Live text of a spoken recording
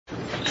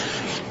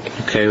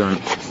Okay, when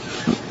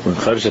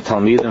Chavis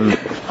Talmidim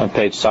on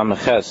page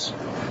Samaches.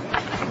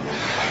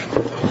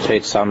 On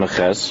page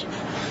Samaches.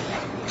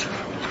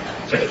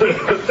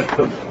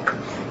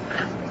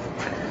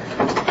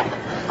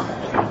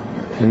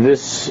 In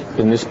this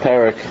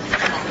parak,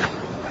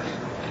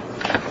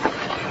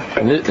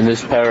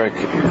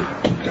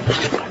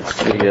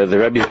 the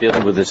Rebbe is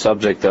dealing with the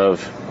subject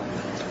of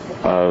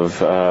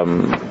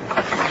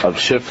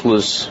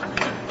shiftless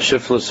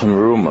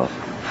hamruma.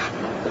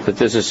 That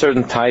there's a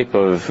certain type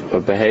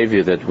of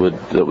behavior that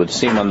would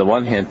seem, on the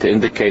one hand, to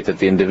indicate that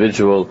the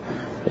individual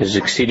is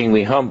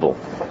exceedingly humble.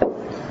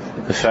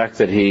 The fact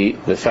that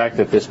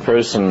this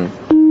person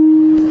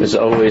is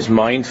always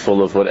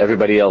mindful of what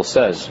everybody else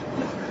says,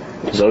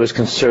 is always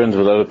concerned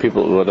with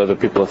what other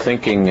people are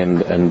thinking,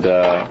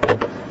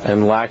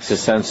 and lacks a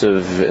sense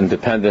of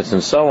independence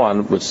and so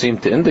on, would seem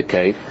to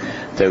indicate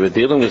that we're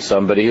dealing with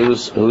somebody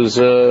who's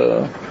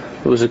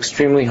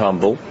extremely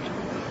humble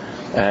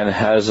and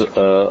has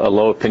a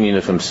low opinion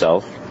of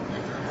himself.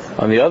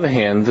 On the other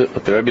hand,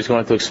 what the Rebbe is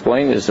going to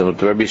explain is, and what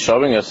the Rebbe is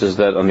showing us, is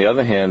that on the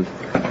other hand,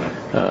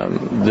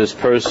 this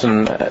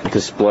person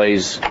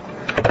displays,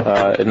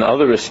 in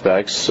other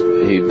respects,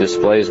 he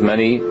displays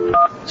many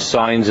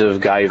signs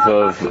of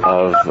gaiva,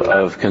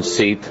 of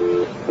conceit,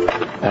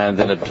 and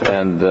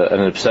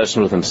an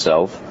obsession with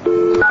himself.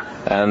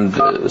 And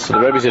so the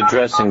Rebbe is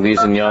addressing these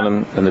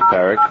inyanim in the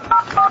parak.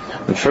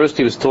 And first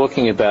he was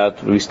talking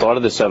about, we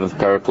started the 7th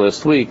parak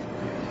last week,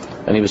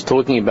 and he was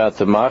talking about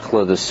the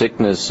machla, the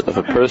sickness of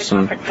a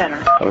person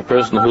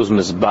who's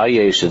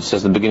misbayesh. It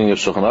says in the beginning of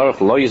Shulchan Aruch,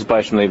 lo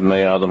yizbayesh b'nei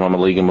b'nei adam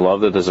ha'maligim alav,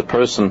 that there's a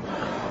person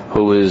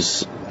who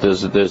is,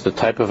 there's the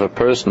type of a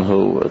person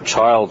a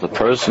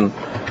person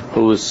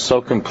who is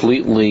so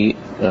completely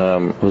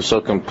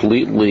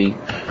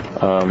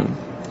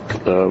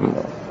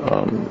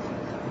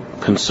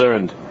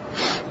concerned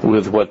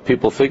with what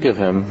people think of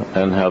him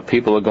and how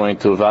people are going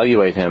to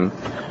evaluate him,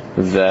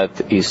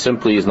 that he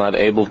simply is not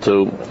able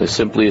to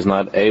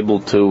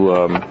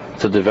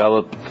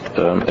develop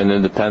an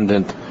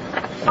independent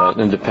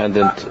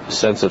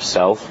sense of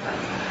self,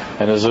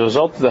 and as a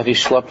result of that, he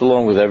schlepped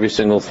along with every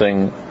single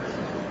thing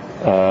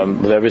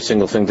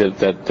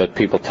that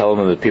people tell him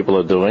and that people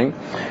are doing,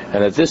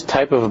 and that this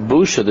type of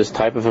busha, this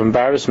type of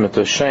embarrassment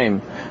or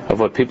shame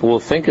of what people will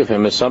think of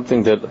him, is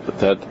something that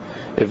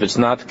if it's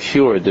not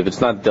cured, if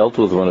it's not dealt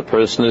with when a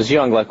person is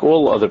young, like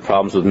all other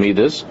problems with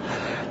midas,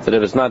 that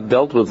if it's not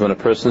dealt with when a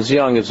person is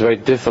young, it's very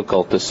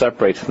difficult to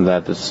separate from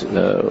that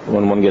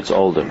when one gets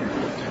older.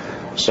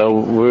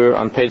 So we're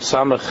on page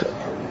Samach,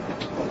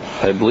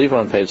 I believe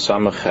on page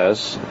Samach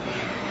Ches.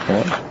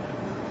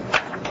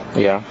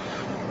 Yeah.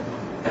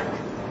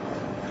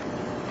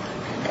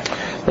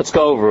 Let's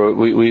go over.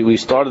 We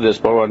started this,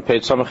 but we're on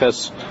page Samach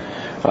Ches,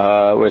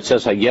 where it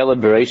says Hayeled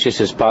Bereshis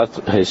his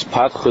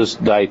patchus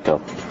daito.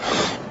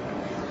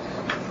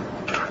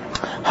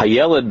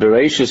 Hayeled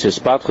Bereshis his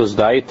patchus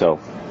daito.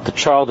 The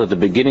child at the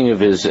beginning of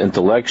his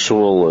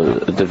intellectual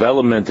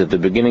development, at the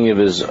beginning of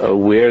his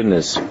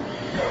awareness,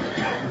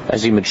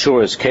 as he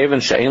matures, Kevan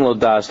she'ein lo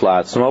das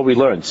la'atzmo, we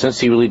learned, since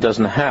he really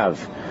doesn't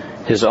have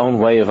his own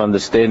way of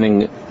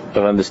understanding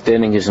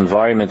his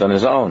environment on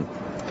his own.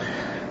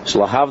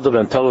 So lahavda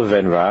ben tova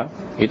ven ra,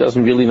 he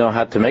doesn't really know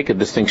how to make a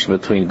distinction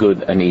between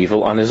good and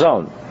evil on his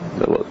own.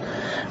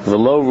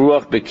 V'lo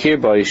ruach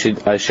bekirba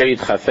asher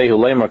yitchafehu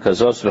leimar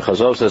kazos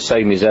v'chazos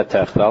asay mizet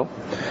techtal.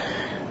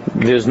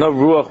 There's no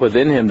ruach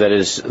within him that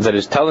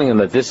is telling him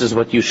that this is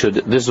what you should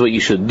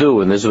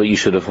do and this is what you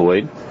should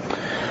avoid.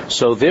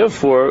 So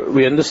therefore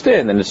we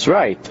understand, and it's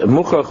right. It's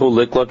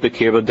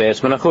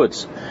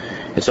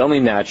only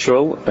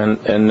natural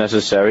and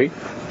necessary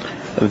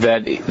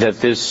that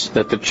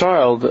the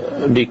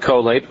child be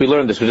collate. We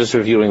learned this. We're just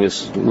reviewing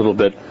this a little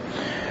bit.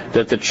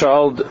 That the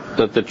child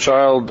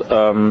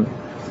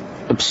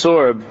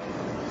absorb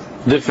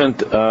different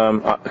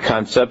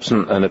concepts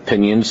and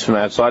opinions from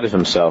outside of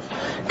himself.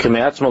 On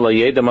his own,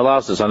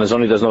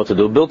 he doesn't know what to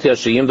do. He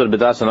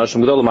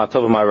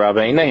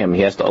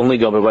has to only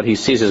go by what he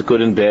sees as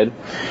good and bad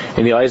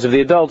in the eyes of the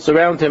adults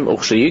around him. In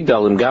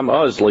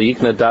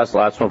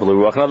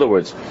other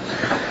words,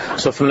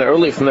 so from the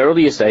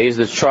earliest age,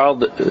 the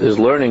child is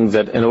learning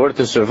that in order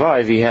to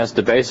survive, he has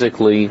to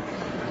basically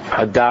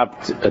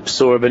adopt,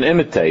 absorb, and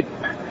imitate.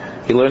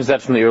 He learns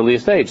that from the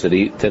earliest age,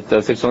 that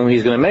that's the only way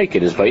he's going to make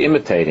it is by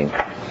imitating,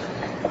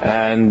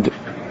 and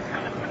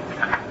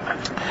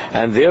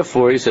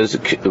therefore he says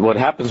what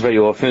happens very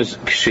often is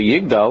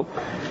sheyigdal,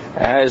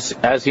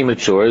 as he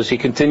matures, he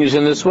continues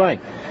in this way,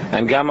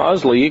 and gam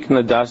azlo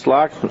yikna das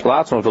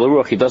latzma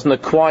v'leruach, he doesn't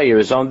acquire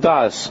his own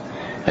das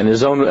and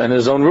his own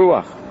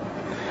ruach.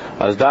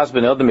 And just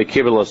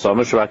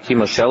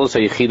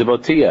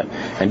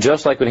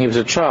like when he was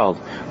a child,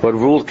 what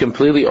ruled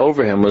completely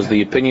over him was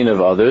the opinion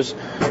of others,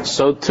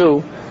 so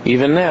too,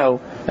 even now,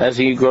 as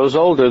he grows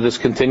older, this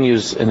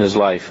continues in his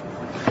life.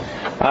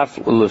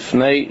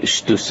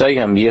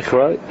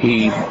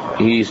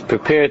 He's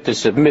prepared to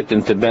submit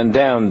and to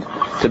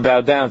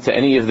bow down to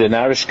any of the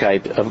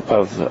narishkeit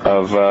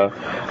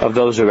of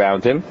those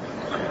around him.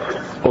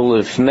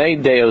 And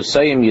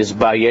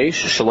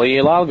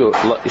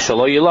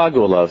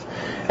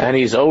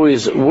he's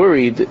always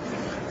worried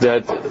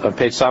that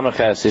Peit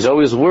Samachas, he's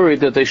always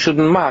worried that they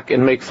shouldn't mock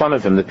and make fun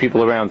of him, the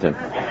people around him.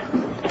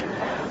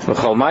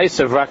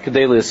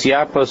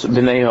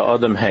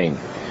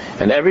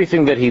 And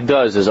everything that he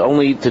does is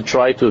only to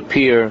try to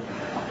appear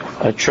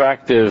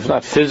attractive,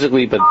 not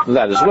physically, but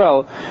that as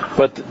well,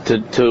 but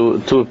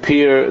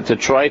to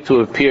try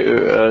to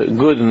appear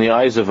good in the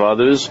eyes of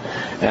others,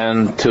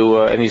 and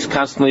he's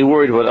constantly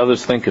worried what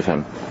others think of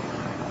him.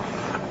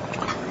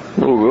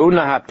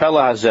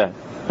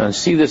 And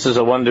see, this is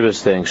a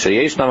wondrous thing. This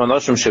is what I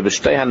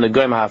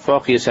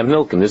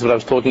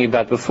was talking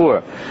about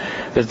before.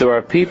 That there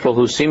are people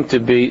who seem to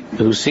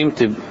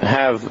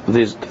have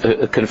these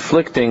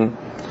conflicting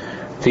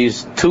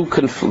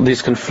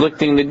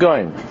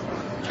negoim,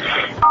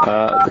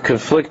 the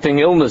conflicting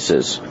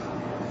illnesses.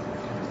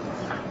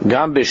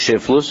 Gam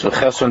b'shiflus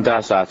v'chesron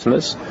das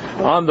atzmis.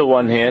 On the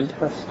one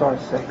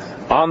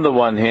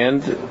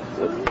hand,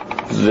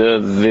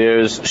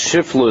 there's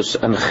shiflus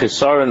and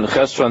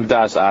chesron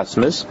das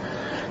atzmis.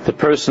 The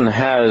person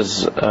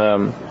has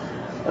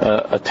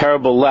a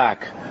terrible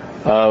lack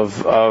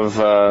of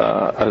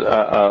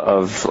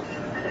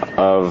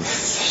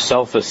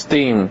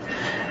self-esteem,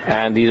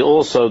 and he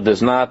also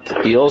does not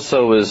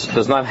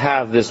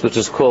have this which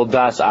is called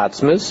das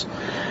atzmis.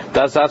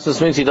 Das atzmis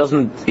means he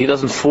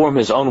doesn't form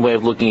his own way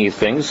of looking at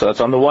things. So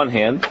that's on the one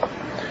hand.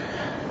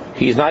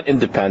 He's not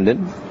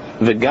independent.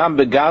 V'gam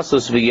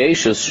begasus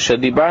v'yeshus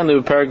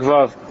shedibarnu b'perek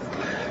vav.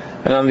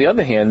 And on the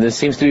other hand, this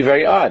seems to be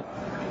very odd.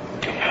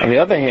 On the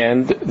other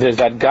hand, there's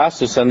that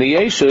gasus and the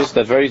yeshus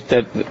that there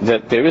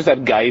is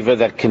that gaiva,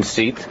 that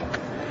conceit,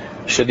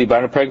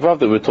 shedibarnu b'perek vav,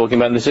 that we're talking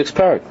about in the 6th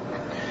parak.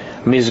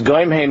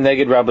 Mizgoim heim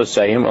neged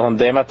rabosayim on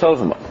deim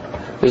atovim.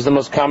 This is the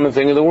most common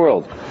thing in the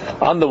world.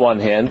 On the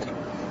one hand,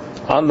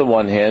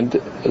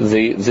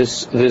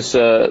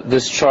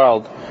 this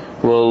child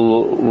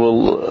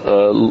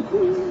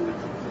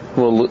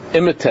will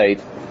imitate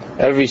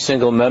every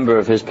single member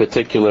of his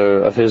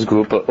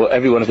group, or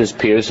every one of his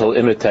peers. He'll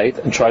imitate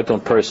and try to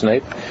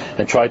impersonate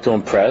and try to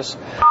impress.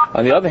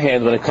 On the other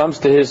hand, when it comes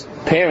to his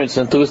parents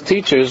and to his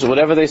teachers,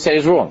 whatever they say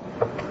is wrong.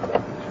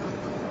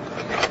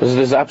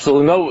 There's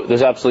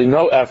absolutely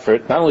no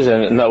effort. Not only is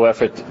there no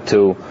effort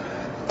to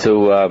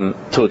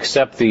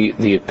accept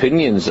the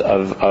opinions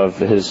of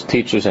his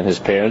teachers and his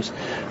parents,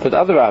 but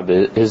other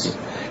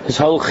his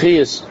whole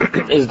chiyus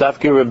is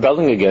dafki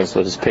rebelling against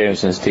what his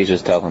parents and his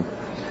teachers tell him.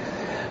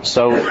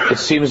 So it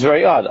seems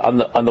very odd. On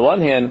the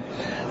one hand,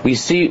 we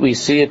see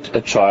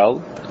a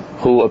child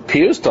who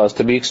appears to us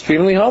to be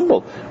extremely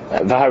humble,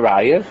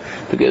 v'haraya,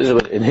 because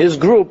in his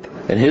group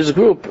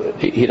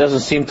he doesn't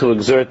seem to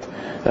exert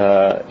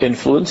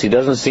influence. He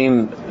doesn't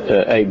seem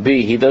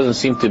he doesn't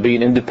seem to be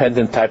an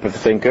independent type of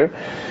thinker,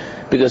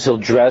 because he'll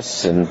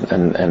dress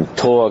and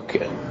talk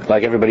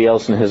like everybody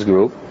else in his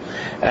group,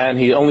 and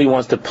he only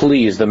wants to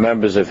please the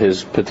members of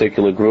his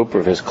particular group or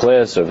of his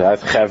class or of his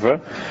chevra.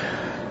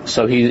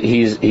 So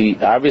he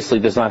obviously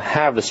does not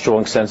have a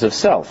strong sense of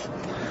self.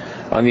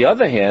 On the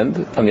other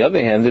hand,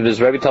 if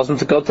his Rebbe tells him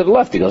to go to the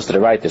left, he goes to the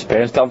right. His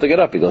parents tell him to get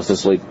up, he goes to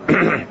sleep.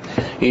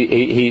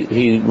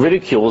 he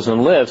ridicules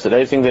and laughs at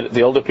everything that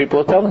the older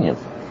people are telling him.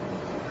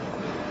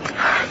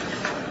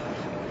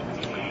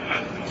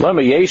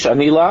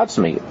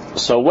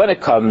 So when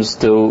it comes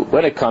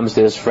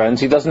to his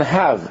friends, he doesn't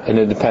have an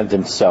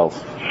independent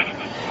self.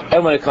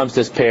 And when it comes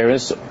to his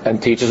parents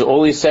and teachers,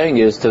 all he's saying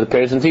is to the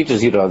parents and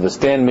teachers, you don't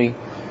understand me,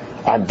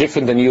 I'm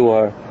different than you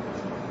are,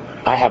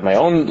 I have my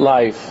own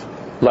life,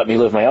 let me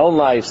live my own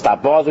life,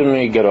 stop bothering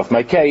me, get off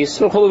my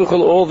case.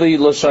 All the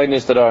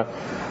lashonos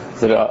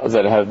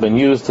that have been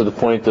used to the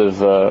point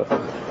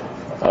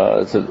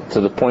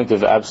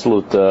of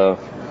absolute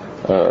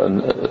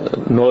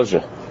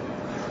nausea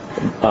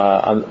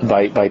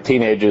by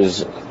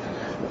teenagers.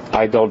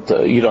 Why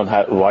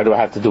do I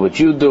have to do what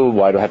you do?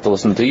 Why do I have to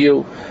listen to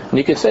you? And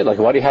you could say, like,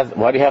 why do you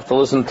have to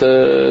listen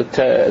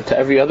to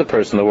every other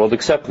person in the world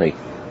except me?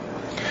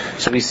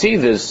 So we see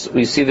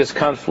this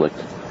conflict.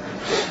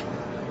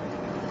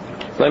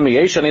 When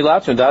it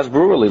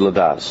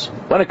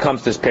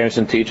comes to his parents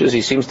and teachers,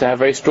 he seems to have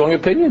very strong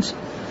opinions,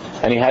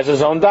 and he has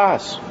his own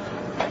das,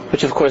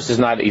 which of course is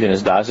not even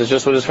his das. It's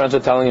just what his friends are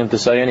telling him to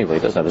say anyway. He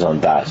doesn't have his own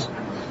das.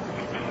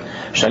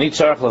 And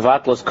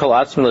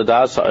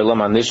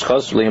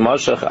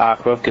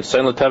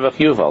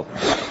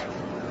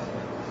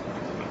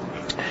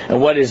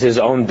what is his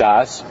own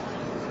das,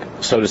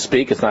 so to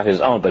speak? It's not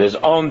his own, but his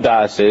own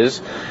das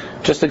is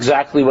just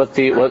exactly what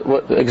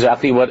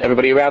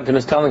everybody around him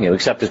is telling him,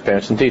 except his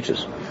parents and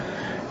teachers.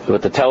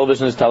 What the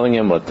television is telling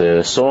him, what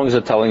the songs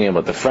are telling him,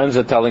 what the friends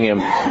are telling him,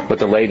 what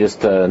the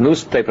latest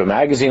newspaper,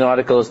 magazine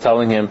article is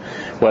telling him,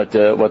 what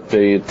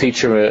the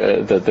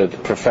teacher, the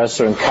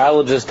professor in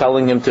college is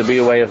telling him to be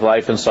a way of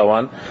life, and so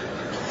on.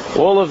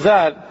 All of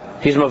that,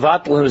 he's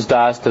mevatel his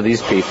das to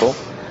these people.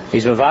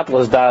 He's mevatel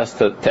his das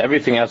to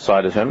everything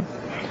outside of him.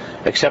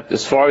 except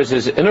as far as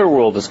his inner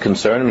world is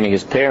concerned, meaning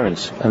his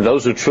parents and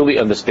those who truly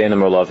understand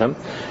him or love him,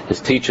 his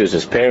teachers,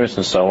 his parents,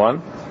 and so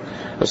on.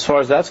 As far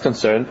as that's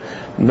concerned,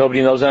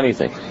 nobody knows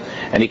anything.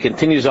 And he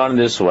continues on in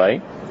this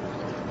way,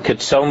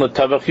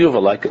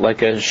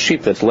 like a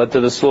sheep that's led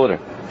to the slaughter,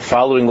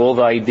 following all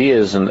the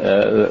ideas and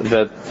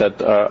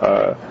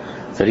that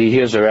he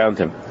hears around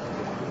him.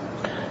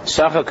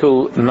 So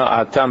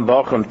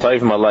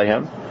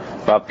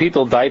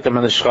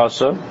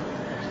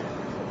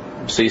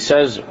he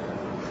says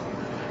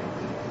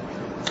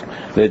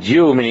that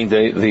you, meaning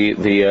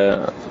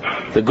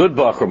the good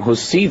Bachram who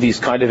see these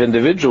kind of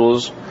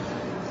individuals,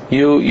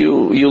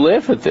 you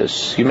laugh at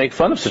this, you make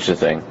fun of such a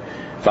thing.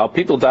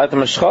 People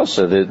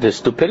the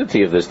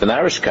stupidity of this, the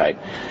narishkeit.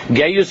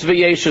 Geyus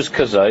v'yeshus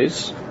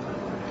kazais.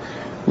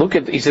 Look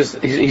at,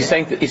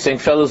 he's saying,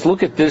 fellas,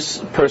 look at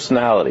this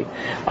personality.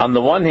 On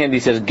the one hand, he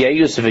says,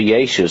 Geyus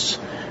v'yeshus.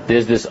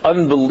 There's this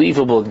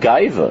unbelievable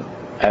gaiva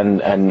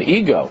and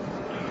ego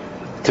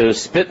to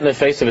spit in the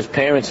face of his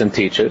parents and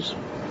teachers.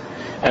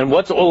 And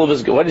what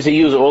does he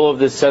use all of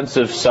this sense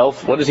of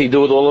self? What does he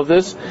do with all of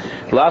this?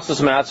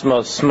 Lasas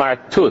ma'atzma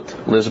smartut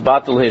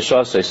lizbatel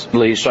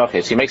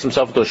lehishaches. He makes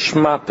himself into a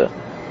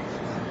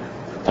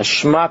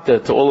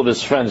shmata to all of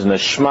his friends, and a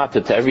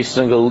shmata to every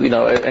single,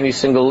 any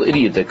single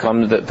idiot that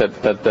comes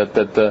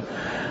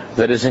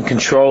that is in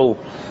control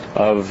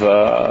of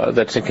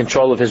that's in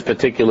control of his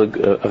particular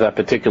of that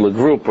particular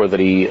group, or that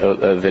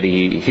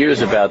he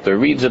hears about or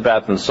reads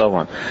about, and so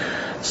on.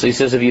 So he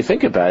says, if you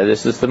think about it,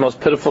 this is the most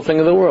pitiful thing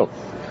in the world.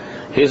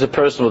 Here's a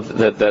person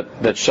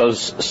that shows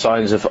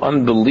signs of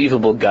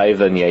unbelievable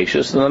gaiva and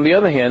yeshus, and on the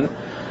other hand,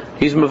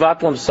 he's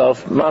mevatel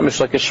himself, mamish,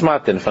 like a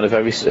shmat in front of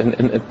every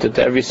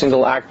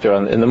single actor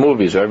in the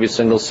movies, or every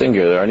single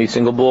singer, or any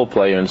single ball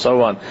player, and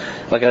so on,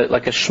 like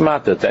a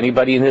shmata to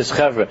anybody in his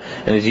chevra,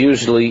 and it's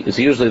usually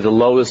the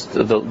lowest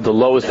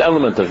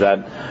element of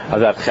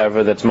that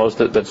chevra that's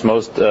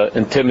most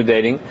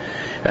intimidating,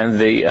 and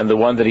the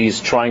one that he's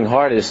trying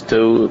hardest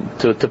to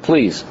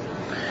please.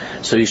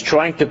 So he's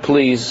trying to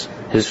please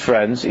his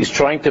friends. He's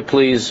trying to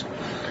please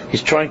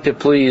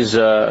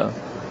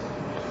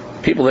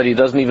people that he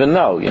doesn't even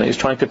know. He's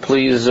trying to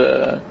please,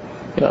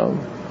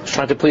 he's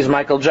trying to please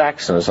Michael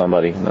Jackson or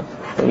somebody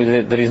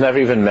that he's never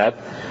even met,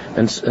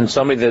 and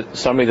somebody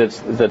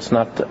that's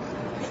not,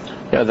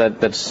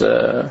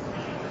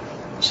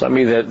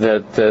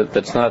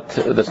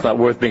 that's not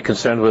worth being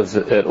concerned with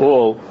at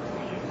all.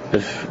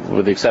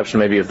 With the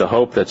exception maybe of the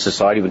hope that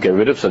society would get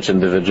rid of such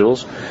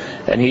individuals,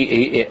 and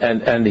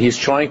he's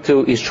trying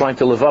to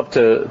live up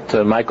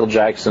to Michael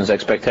Jackson's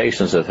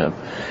expectations of him.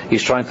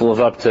 He's trying to live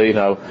up to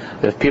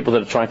the people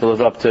that are trying to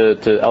live up to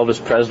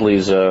Elvis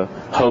Presley's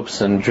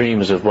hopes and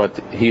dreams of what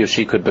he or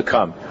she could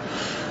become.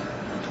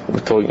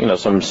 We're talking,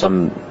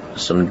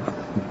 some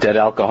dead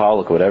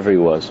alcoholic, whatever he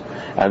was.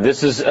 And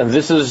these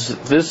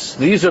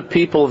are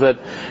people that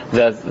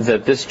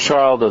this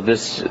child or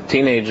this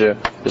teenager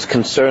is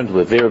concerned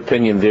with, their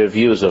opinion, their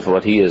views of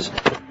what he is.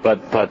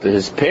 But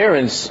his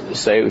parents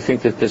say, we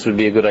think that this would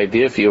be a good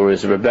idea for you, or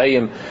his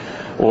rebellion,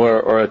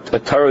 or a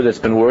Torah that's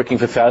been working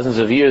for thousands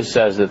of years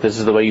says that this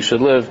is the way you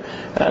should live,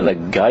 and a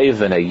gaiv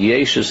and a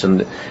yeshus,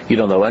 and you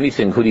don't know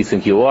anything, who do you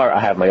think you are?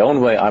 I have my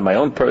own way, I'm my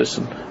own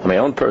person.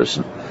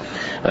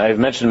 And I've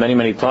mentioned many,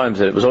 many times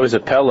that it was always a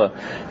pella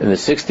in the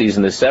 60s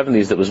and the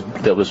 70s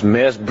that was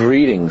mass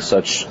breeding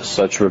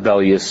such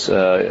rebellious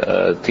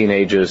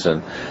teenagers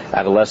and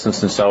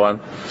adolescents and so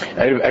on.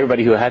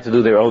 Everybody who had to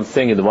do their own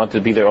thing and wanted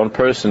to be their own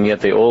person,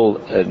 yet they all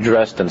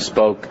dressed and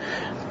spoke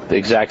the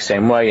exact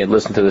same way and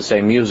listened to the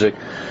same music.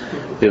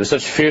 There were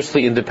such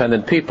fiercely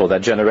independent people.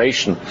 That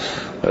generation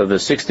of the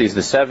 60s,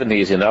 the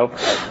 70s,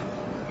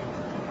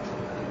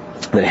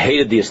 that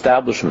hated the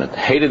establishment.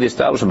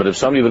 But if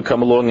somebody would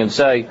come along and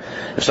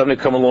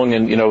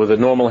with a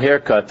normal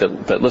haircut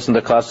that listened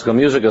to classical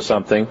music or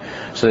something,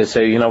 so they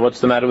say,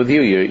 what's the matter with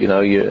you?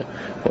 You're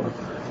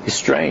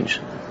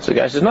strange. So the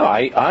guy says, no,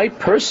 I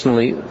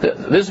personally,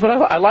 this is what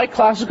I like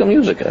classical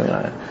music.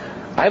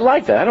 I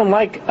like that. I don't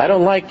like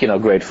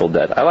Grateful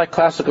Dead. I like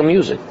classical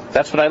music.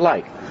 That's what I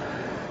like.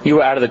 You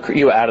were out of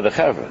the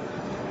chevra,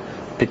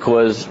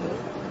 because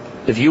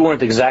if you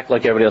weren't exactly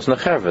like everybody else in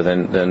the chevra,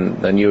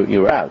 then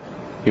you were out.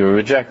 You were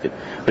rejected.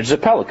 Which is a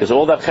pella, because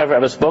all that chevra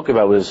ever spoke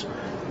about was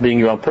being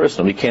your own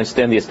person. We can't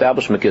stand the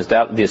establishment, because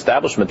the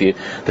establishment,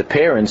 the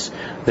parents,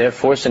 they're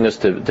forcing us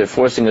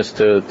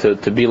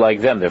to be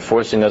like them. They're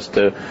forcing us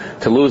to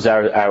lose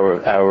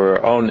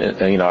our own,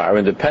 our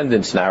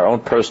independence and our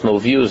own personal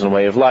views and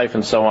way of life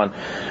and so on.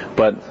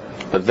 But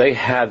they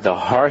had the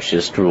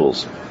harshest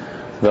rules.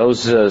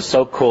 Those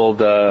so-called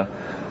the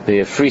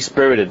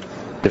free-spirited,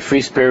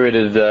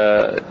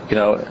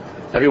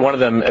 every one of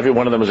them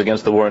was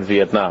against the war in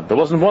Vietnam. There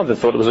wasn't one that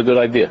thought it was a good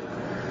idea.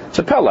 It's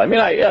a pella.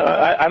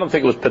 I don't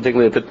think it was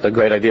particularly a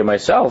great idea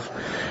myself,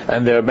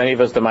 and there are many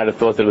of us that might have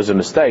thought that it was a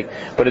mistake.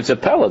 But it's a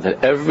pella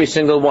that every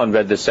single one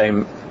read the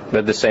same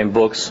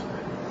books,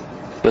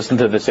 listened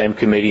to the same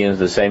comedians,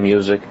 the same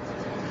music.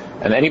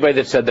 And anybody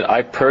that said that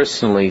I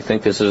personally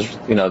think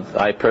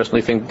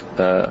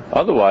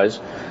otherwise,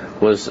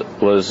 was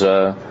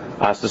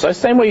ostracized.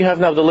 Same way you have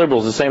now the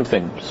liberals, the same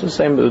thing. It's the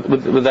same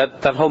with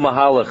that whole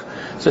mahalach.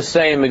 It's the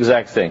same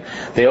exact thing.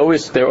 They're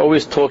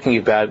always talking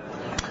about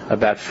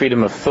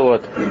freedom of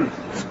thought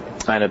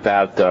and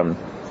about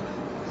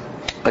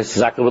that's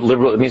exactly what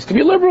liberal it means to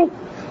be liberal.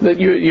 That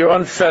you're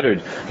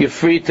unfettered. You're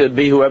free to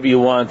be whoever you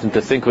want and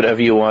to think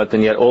whatever you want,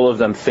 and yet all of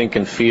them think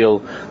and feel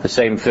the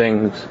same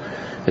things.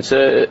 This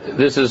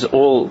is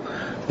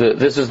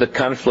the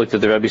conflict that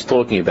the Rebbe is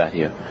talking about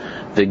here.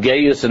 The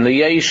gayus and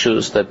the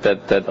yeshus,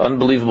 that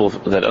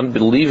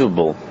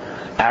unbelievable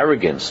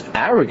arrogance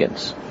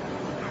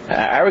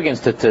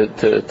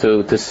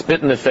to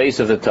spit in the face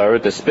of the Torah,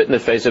 to spit in the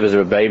face of his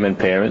rebbeim and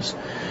parents,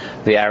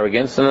 the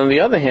arrogance, and on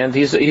the other hand,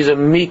 he's a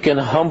meek and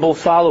humble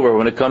follower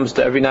when it comes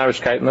to every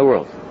narishkeit in the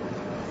world.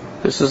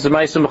 This is the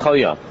Ma'aseh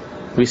Mechalya.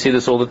 We see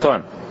this all the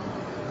time.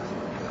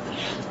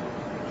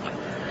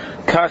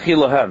 Kachi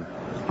lahem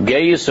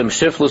gayusam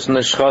shiflus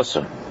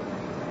neshchasa.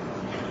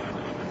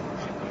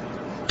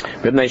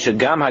 So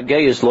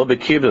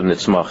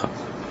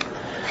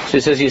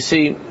he says, you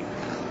see,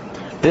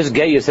 this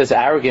gayus, this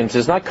arrogance,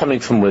 is not coming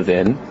from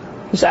within.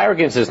 This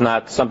arrogance is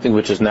not something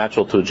which is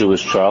natural to a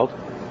Jewish child.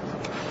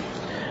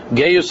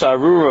 Gayus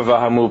arura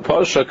v'hamu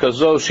posha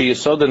kazo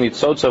sheyisoda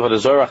nitzotza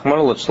v'adazor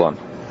rachmana litzlan.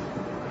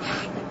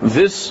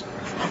 This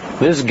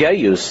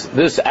gayus,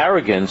 this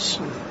arrogance,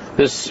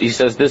 he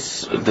says,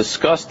 this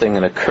disgusting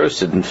and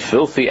accursed and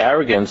filthy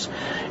arrogance,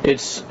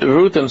 its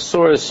root and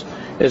source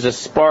is a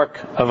spark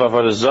of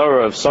avodah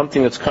zarah, of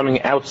something that's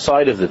coming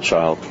outside of the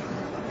child.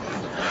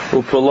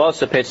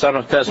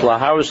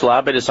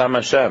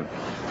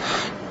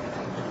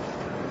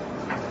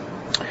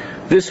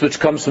 This which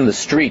comes from the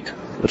street,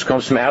 which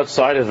comes from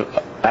outside of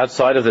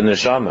the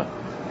neshama,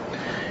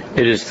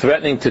 it is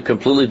threatening to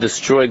completely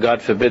destroy,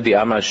 God forbid, the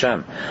Am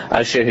Hashem.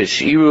 Asher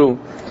hishiru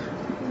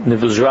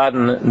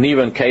nivuzraden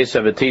niran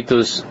keisa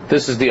v'titus.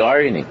 This is the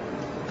irony.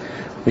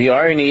 The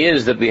irony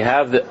is that we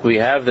have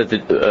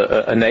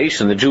a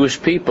nation, the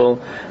Jewish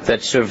people,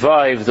 that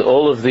survived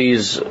all of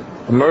these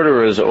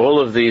murderers, all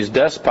of these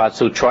despots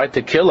who tried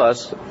to kill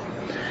us.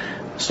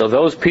 So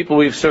those people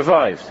we've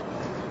survived,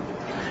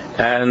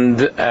 and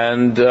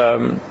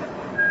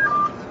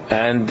Efshar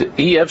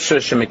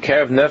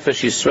shemikarev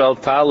nefesh Yisrael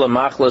tala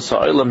machlas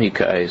ha'olam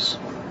hikais.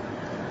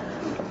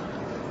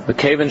 The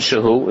Kavan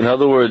Shahu, in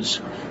other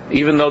words,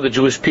 even though the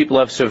Jewish people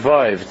have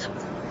survived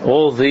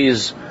all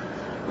these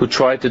who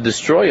tried to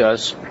destroy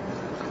us,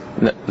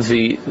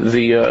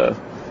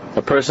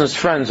 a person's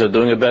friends are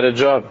doing a better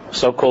job.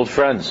 So-called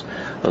friends,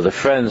 or the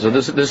friends, or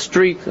the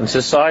street and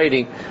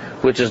society,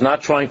 which is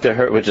not trying to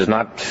hurt, which is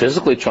not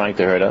physically trying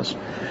to hurt us,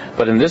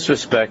 but in this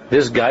respect,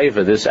 this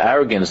gaiva, this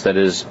arrogance that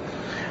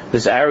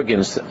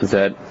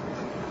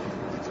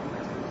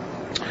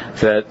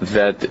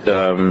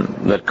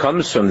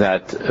comes from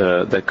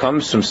that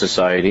comes from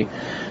society,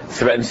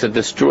 threatens to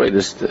destroy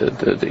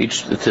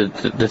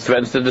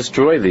threatens to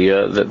destroy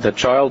the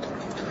child.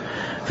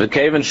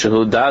 V'kevan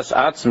shehu das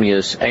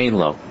atzmius ein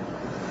lo.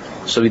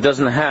 So he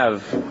doesn't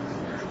have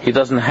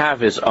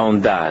his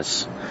own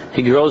das.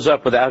 He grows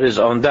up without his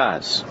own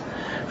das.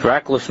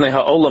 V'rak lefnei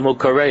ha'olam hu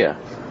kareya,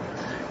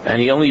 and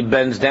he only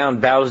bows down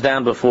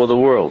before the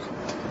world,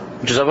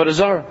 which is avodah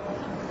zarah.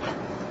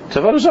 It's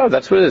avodah zarah.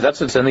 That's what it is.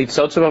 It's a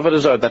nitzotz of avodah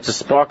zarah. That's a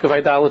spark of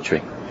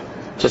idolatry.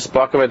 It's a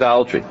spark of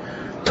idolatry.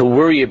 To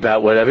worry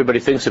about what everybody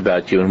thinks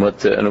about you and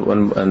what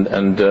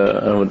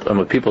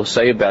people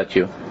say about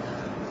you.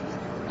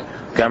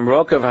 Gam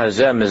rokav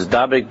hazem is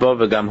dabek bo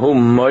v'gam hu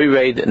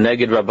moired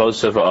neged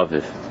rabosav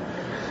aviv.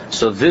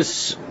 So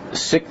this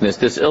sickness,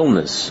 this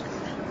illness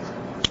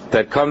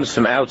that comes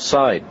from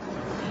outside,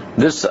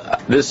 this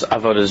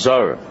avodah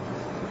zarah,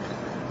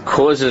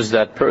 causes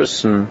that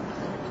person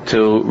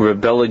to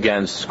rebel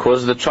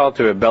causes the child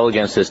to rebel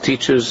against his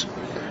teachers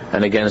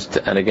and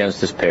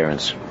against his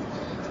parents.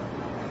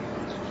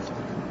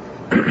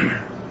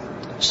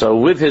 So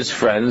with his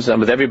friends and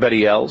with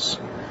everybody else,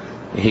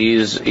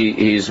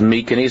 he's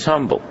meek and he's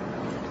humble.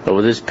 But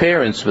with his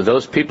parents, with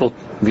those people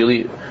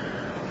really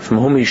from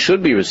whom he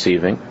should be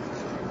receiving,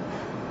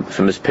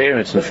 from his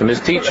parents and from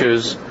his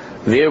teachers,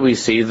 there we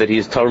see that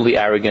he's totally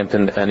arrogant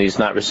and he's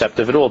not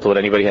receptive at all to what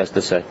anybody has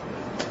to say.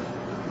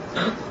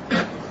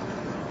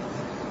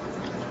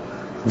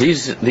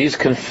 These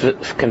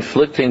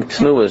conflicting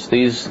tnuas,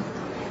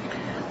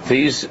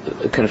 these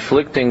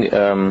conflicting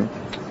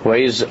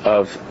ways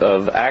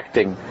of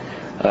acting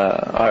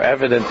are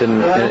evident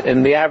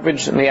in the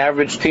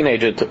average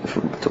teenager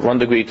to one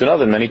degree to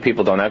another. Many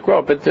people don't outgrow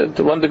it, but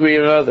to one degree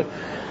or another.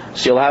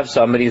 So you'll have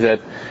somebody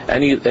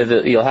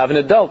you'll have an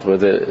adult where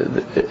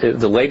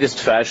the latest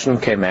fashion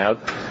came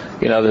out.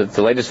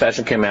 The latest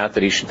fashion came out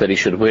that he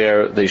should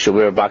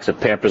wear a box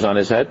of Pampers on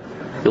his head.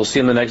 You'll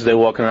see him the next day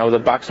walking around with a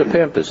box of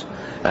Pampers,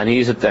 and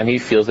he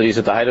feels that he's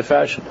at the height of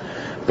fashion.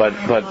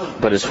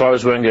 But as far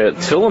as wearing a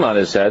tefillin on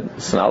his head,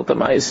 it's an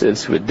altamais.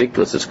 It's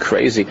ridiculous. It's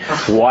crazy.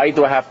 Why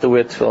do I have to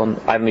wear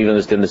tefillin? I don't even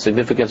understand the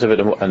significance of it.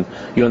 And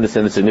you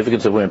understand the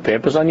significance of wearing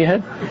Pampers on your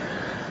head?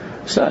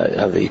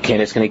 So you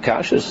can't ask any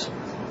kashas.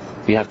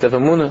 You have to have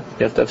emunah.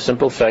 You have to have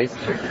simple faith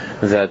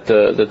that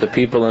the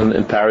people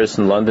in Paris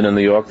and London and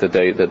New York, that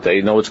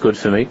they know what's good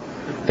for me.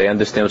 They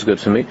understand what's good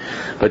for me.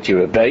 But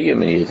your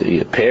rebbeim and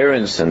your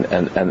parents and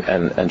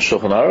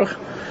Shulchan Aruch,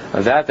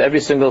 that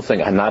every single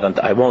thing,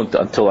 I won't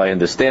until I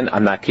understand.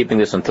 I'm not keeping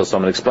this until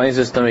someone explains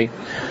this to me.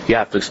 You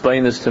have to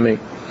explain this to me.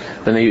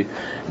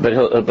 But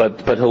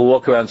he'll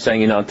walk around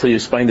saying, until you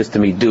explain this to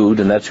me, dude,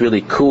 and that's really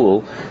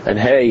cool, and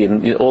hey,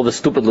 and all the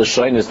stupid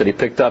lashonos that he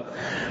picked up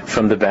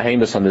from the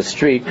behemoths on the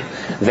street,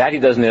 that he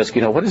doesn't ask,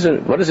 what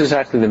is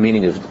exactly the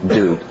meaning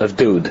of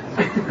dude?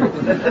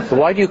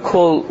 Why do you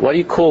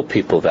call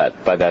people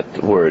that by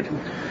that word?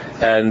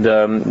 And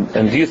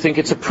do you think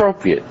it's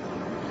appropriate?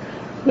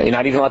 You're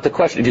not even allowed to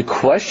question. If you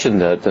question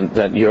that,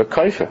 then you're a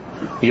kafir.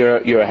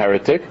 You're a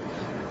heretic.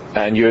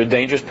 And you're a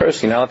dangerous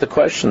person. You're not allowed to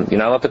question. You're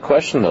not allowed to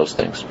question those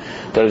things.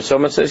 But if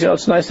someone says,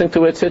 it's a nice thing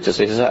to wear tzitzis,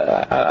 he says,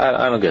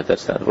 I don't get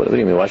that. What do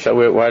you mean? Why should I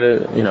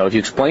wear? If you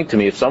explain to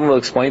me, if someone will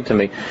explain to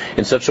me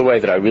in such a way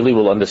that I really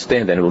will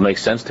understand and it will make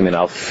sense to me and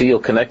I'll feel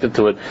connected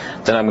to it,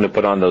 then I'm going to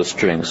put on those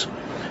strings.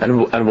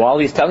 And while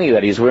he's telling you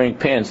that, he's wearing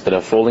pants that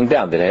are falling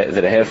down,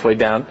 that are halfway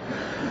down,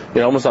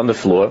 almost on the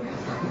floor.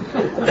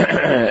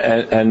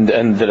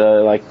 and that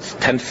are like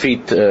 10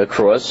 feet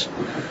across,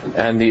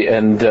 and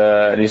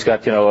he's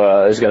got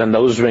he's got a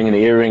nose ring and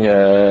an earring,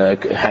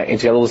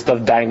 he's got all the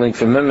stuff dangling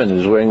from him, and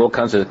he's wearing all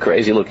kinds of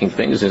crazy looking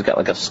things. He's got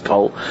like a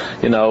skull,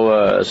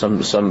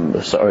 some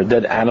or a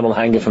dead animal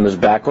hanging from his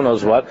back, who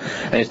knows what,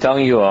 and he's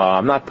telling you,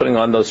 I'm not putting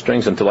on those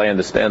strings until I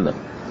understand them.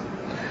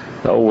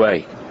 No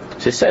way.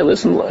 So you say,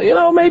 listen,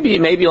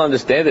 maybe you'll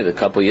understand it a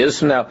couple of years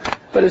from now,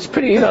 but it's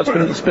pretty,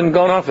 it's been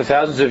going on for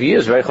thousands of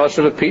years. Very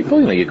chashuv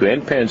people, your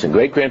grandparents and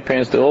great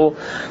grandparents,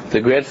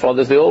 the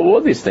grandfathers, they all wore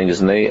these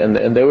things, and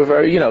they were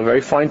very, very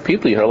fine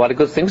people. You heard a lot of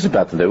good things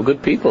about them. They were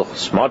good people,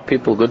 smart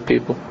people, good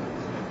people.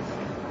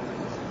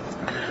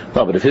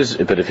 No, but if his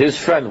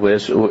friend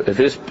wears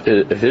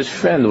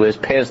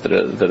pants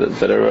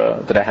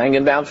that are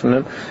hanging down from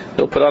him,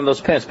 he'll put on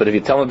those pants. But if you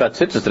tell him about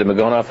tzitzis that have been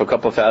going on for a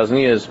couple of thousand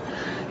years,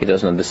 he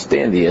doesn't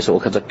understand. He has all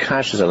kinds of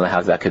kashas. I don't know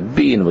how that could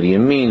be, and what do you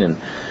mean, and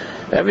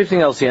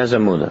everything else. He has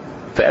emunah.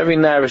 For every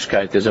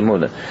narishkeit, there's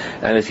emunah.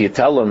 And if you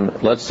tell him,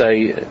 let's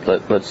say,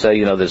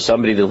 there's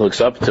somebody that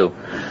looks up to,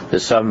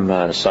 there's some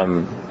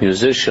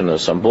musician or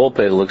some ball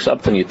player that looks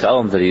up to, and you tell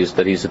him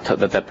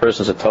that that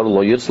person's a total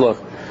lo yitzlach,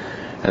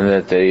 and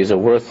that he's a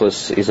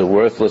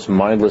worthless,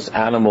 mindless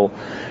animal,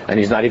 and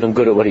he's not even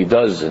good at what he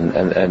does,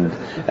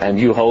 and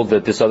you hold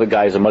that this other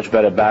guy is a much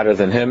better batter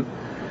than him,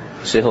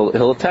 so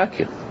he'll attack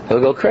you. He'll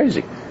go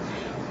crazy.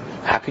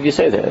 How could you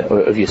say that?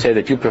 Or if you say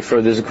that you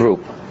prefer this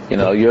group,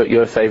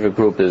 your favorite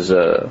group is,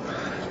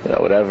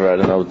 whatever, I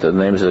don't know what the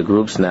names of the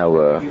groups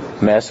now,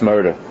 Mass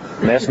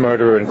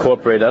Murderer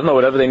Incorporated, I don't know,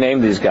 whatever they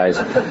name these guys.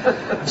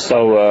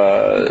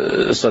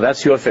 So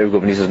that's your favorite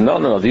group, and he says,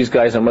 no, these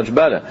guys are much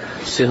better.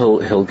 So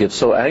he'll get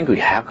so angry.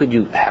 How could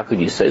you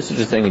say such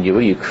a thing? And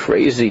are you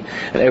crazy?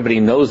 And everybody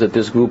knows that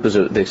this group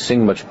they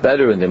sing much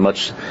better, and they're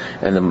much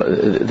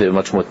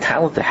more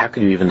talented. How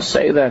could you even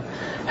say that?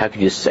 How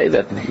could you say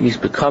that? And he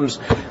becomes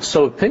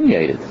so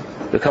opinionated.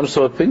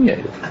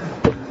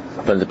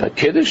 But by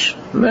Kiddush,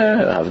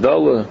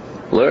 Havdalah,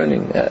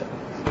 learning,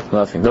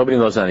 nothing. Nobody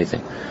knows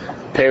anything.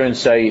 The parents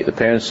say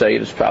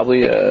it's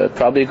probably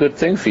a good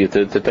thing for you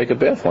to take a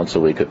bath once a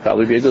week. It'd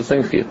probably be a good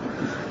thing for you.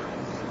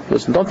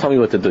 Listen, don't tell me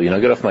what to do.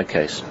 Get off my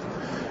case.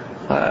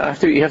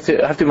 You have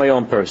to be my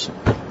own person.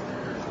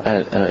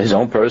 His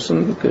own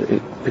person,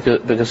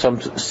 because some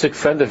sick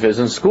friend of his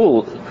in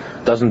school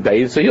doesn't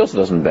bathe, so he also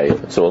doesn't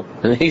bathe. That's all.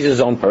 And he's his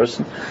own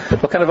person.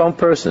 What kind of own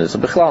person is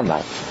it? Bichlal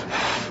not.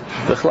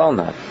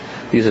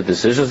 These are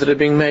decisions that are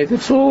being made.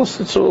 It's all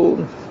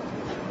stam.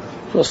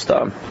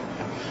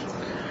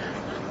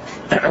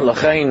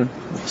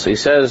 So he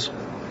says,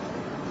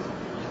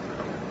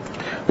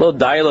 "Lo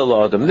daila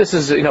lo adam." This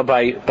is,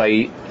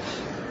 by.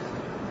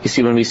 You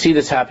see, when we see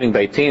this happening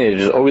by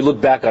teenagers, or we look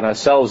back on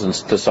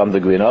ourselves to some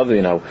degree or other,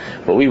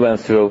 what we went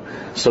through,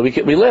 so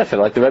we laugh at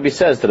it, like the Rebbe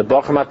says, to the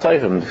bachrim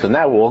atayvim, because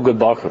now we're all good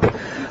bachrim.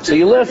 So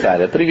you laugh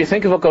at it, but if you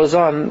think of what goes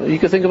on, you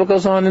can think of what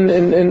goes on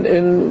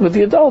in with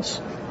the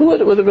adults, with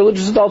the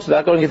religious adults,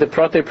 without going into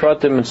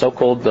pratim and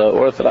so-called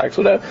Orthodox,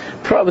 whatever,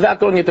 without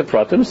going into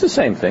pratim, it's the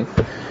same thing.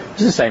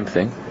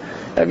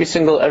 Every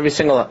single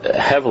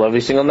hevel,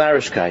 every single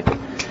narishkeit,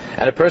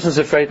 and a person's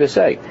afraid to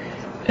say.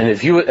 And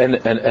if you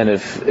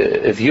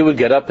if you would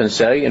get up and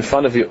say in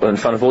front of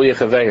all your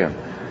chaverim,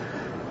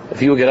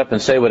 if you would get up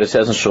and say what it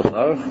says in Shulchan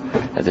Aruch,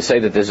 and to say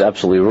that this is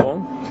absolutely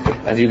wrong,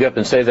 and if you get up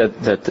and say that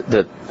what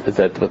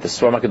the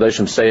Sfarim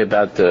HaKadoshim say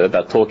about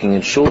talking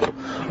in shul,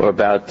 or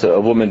about a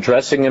woman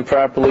dressing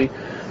improperly,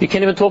 you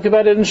can't even talk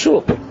about it in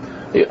shul.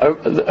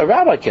 A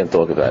rabbi can't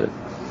talk about it.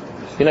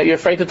 You're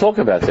afraid to talk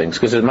about things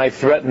because it might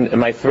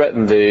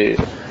threaten the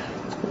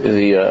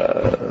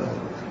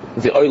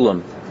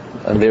olam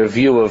and their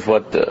view of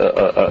what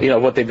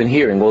they've been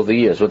hearing all the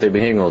years.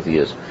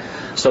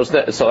 So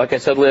like I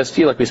said last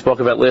year, like we spoke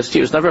about last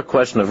year, it's never a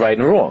question of right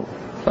and wrong.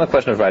 It's not a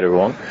question of right or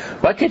wrong.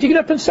 Why can't you get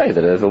up and say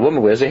that if a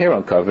woman wears her hair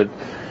uncovered,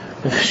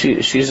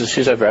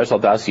 she's a Veres al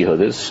Das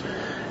Yehudis,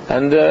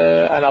 and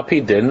al pi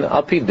din,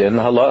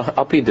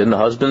 the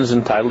husband's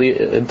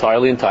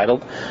entirely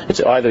entitled. It's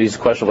either he's a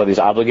question of whether he's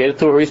obligated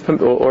to,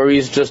 or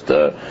he's just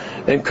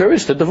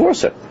encouraged to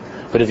divorce her.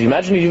 But if you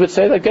imagine you would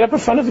say that, get up in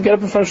front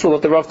of shul,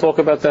 let the Rav talk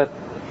about that.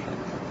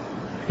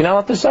 You're not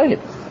allowed to say it.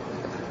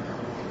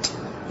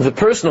 The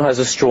person who has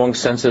a strong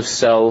sense of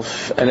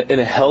self and in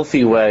a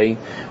healthy way,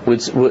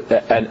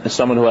 and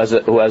someone who has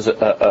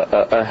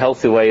a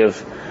healthy way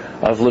of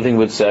living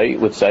would say,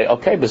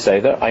 okay,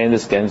 Beseda, I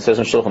understand. It says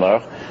in Shulchan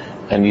Aruch,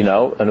 and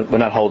and we're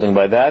not holding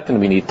by that, and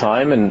we need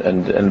time,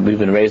 and we've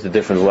been raised a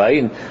different way,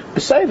 and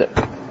Beseda,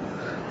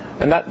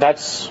 and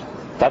that's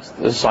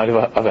the sign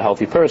of a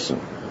healthy person.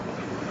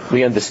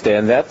 We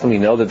understand that, and we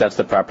know that that's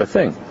the proper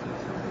thing.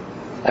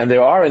 And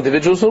there are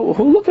individuals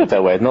who look at it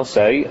that way, and they'll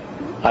say,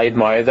 I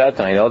admire that,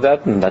 and I know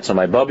that, and that's how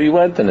my bubby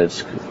went, and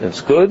it's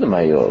good, and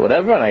my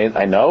whatever, and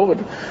I know, but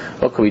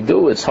what can we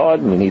do? It's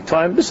hard, and we need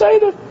time.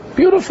 Beside it,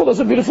 beautiful,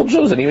 those are beautiful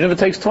Jews, and even if it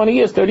takes 20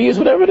 years, 30 years,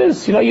 whatever it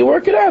is, you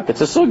work it out.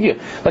 It's a sugya.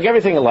 Like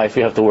everything in life,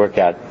 you have to work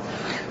out.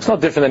 It's not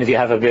different than if you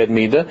have a bad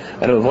midah,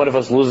 and if one of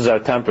us loses our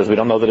tempers, we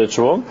don't know that it's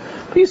wrong,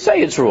 but you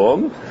say it's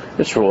wrong,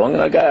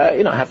 and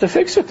I have to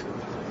fix it.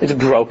 It's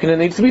broken, it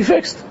needs to be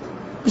fixed.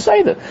 You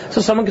say that.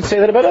 So someone could say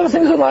that about other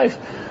things in life.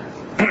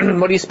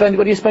 What do you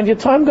spend your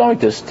time going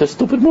to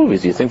stupid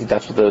movies? Do you think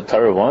that's what the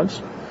Torah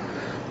wants?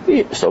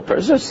 So a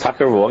person is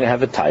taka wrong, I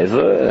have a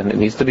taiva, and it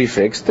needs to be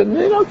fixed, and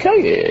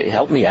okay,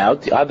 help me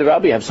out.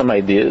 Rabbi, have some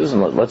ideas,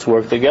 and let's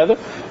work together.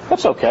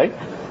 That's okay.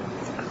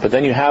 But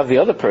then you have the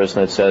other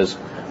person that says,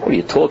 what are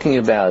you talking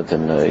about?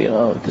 And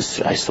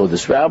I saw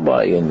this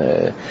rabbi, and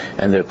there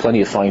are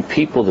plenty of fine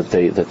people that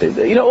they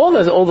all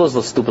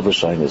those stupid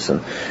lashonos,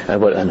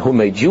 and who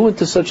made you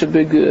into such a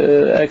big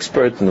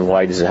expert, and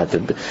why does it have to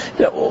be?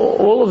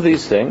 All of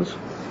these things.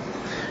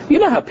 You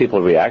know how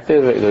people react.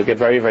 They get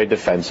very, very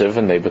defensive,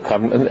 and they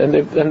become and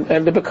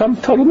they become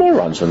total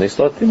morons when they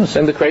start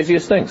saying the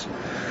craziest things.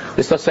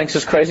 They start saying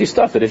this crazy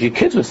stuff that if your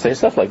kids would say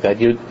stuff like that,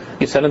 you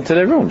send them to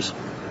their rooms.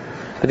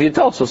 But the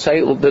adults will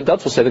say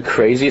the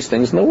craziest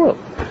things in the world.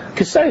 You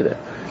can say that.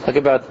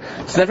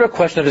 It's never a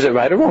question of is it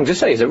right or wrong.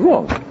 Just say, is it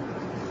wrong?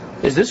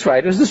 Is this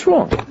right or is this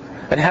wrong?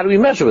 And how do we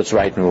measure what's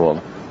right and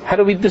wrong? How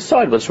do we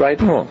decide what's right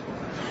and wrong?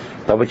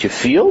 By what you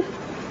feel?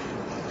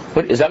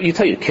 Is that what you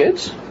tell your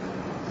kids?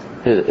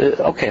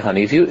 Okay,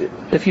 honey, if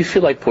you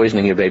feel like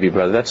poisoning your baby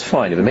brother, that's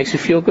fine. If it makes you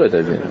feel good,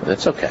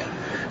 that's okay.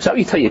 Is that what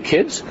you tell your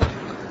kids?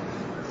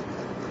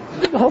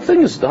 The whole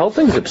thing is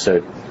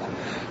absurd.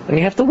 And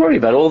you have to worry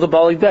about all the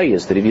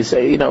balidayas, that if you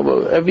say,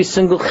 every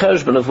single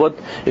cheshbon of what,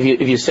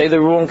 if you say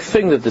the wrong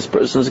thing, that this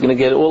person is going to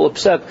get all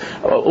upset.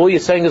 All you're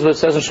saying is what it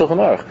says in Shulchan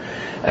Aruch.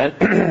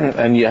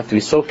 And you have to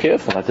be so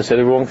careful not to say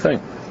the wrong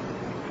thing.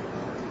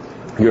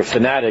 You're a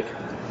fanatic.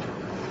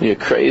 You're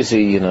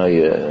crazy,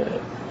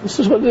 this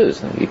is what it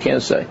is. You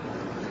can't say.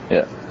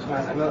 Yeah. So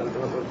I know,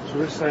 so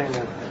we're saying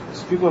that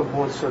people are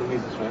born certain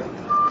midas,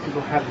 right?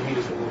 People have the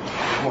midas that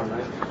they're born,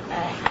 right?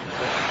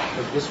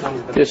 But this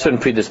one, there's certain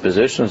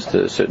predispositions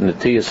to certain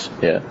natiyas,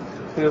 yeah.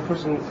 A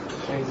person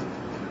saying,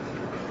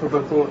 when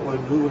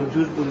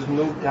there's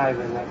no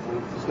gaiva in that,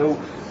 there's no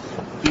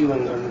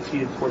feeling or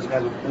natiyah towards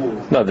guys with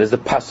wool. No, there's the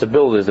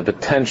possibility, there's the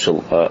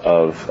potential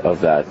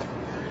of that.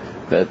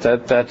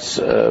 That's.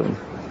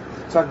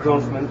 It's not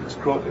grown from it, it's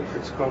grown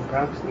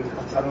perhaps.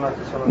 I don't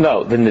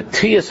know. No, the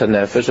natiyas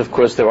hanefesh, of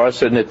course, there are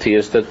certain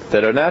natiyas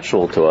that are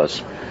natural to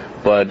us,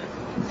 but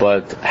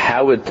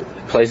how it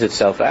plays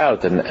itself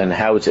out and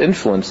how its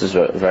influence is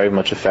very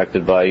much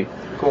affected by.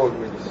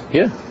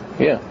 Yeah.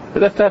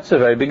 But that's the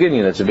very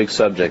beginning. That's a big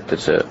subject.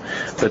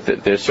 But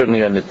there's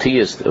certainly a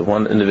natiyas.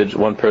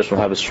 One person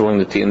will have a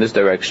strong natiyah in this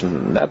direction,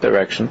 in that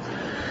direction.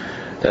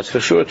 That's for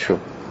sure true.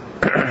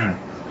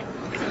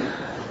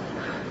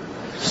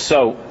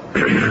 So.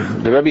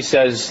 The Rebbe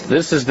says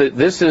this is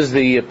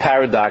the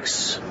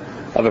paradox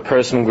of a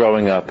person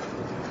growing up.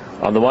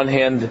 On the one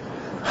hand,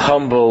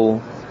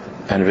 humble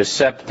and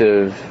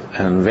receptive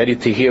and ready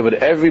to hear what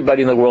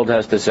everybody in the world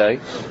has to say.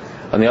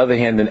 On the other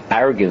hand, an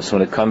arrogance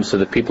when it comes to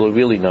the people who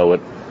really know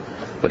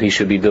what he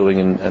should be doing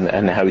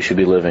and how he should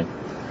be living.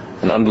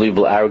 An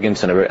unbelievable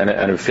arrogance and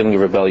a feeling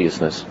of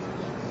rebelliousness.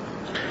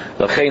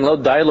 So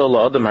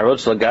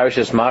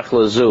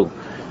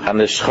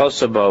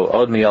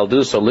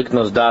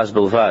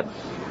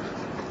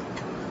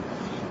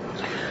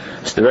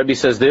the Rebbe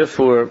says,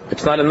 therefore,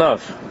 it's not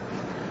enough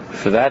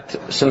for that,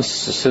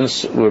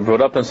 since we're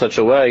brought up in such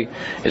a way,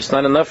 it's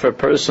not enough for a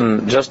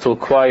person just to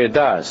acquire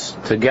das,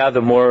 to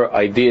gather more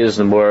ideas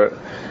and more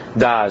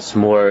das,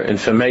 more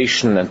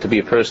information, and to be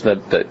a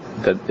person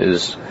that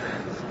is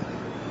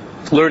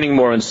learning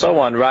more and so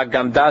on.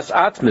 Ragam das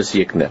atmis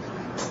yikne.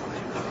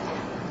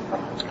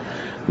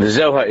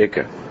 V'zeu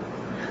ha'ikar.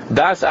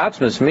 Das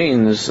Atmas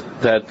means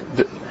that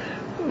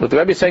what the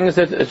Rebbe is saying is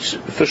that it's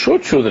for sure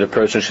true that a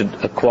person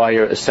should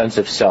acquire a sense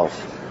of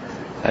self,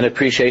 an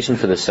appreciation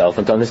for the self,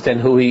 and to understand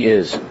who he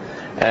is,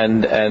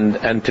 and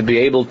to be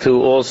able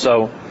to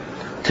also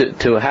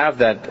to have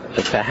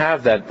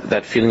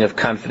that feeling of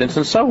confidence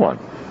and so on.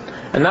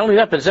 And not only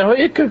that, but Zehu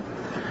Ikr.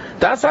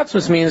 Das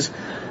Atzmus means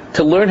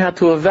to learn how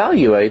to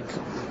evaluate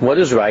what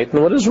is right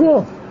and what is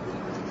wrong.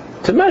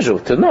 To measure,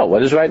 to know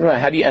what is right and wrong.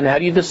 How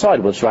do you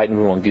decide what's right and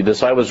wrong? Do you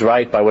decide what's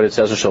right by what it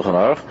says in Shulchan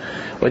Aruch?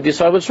 Or do you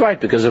decide what's right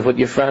because of what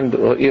your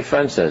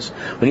friend says?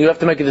 When you have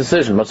to make a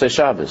decision, Motzei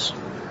Shabbos,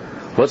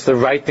 what's the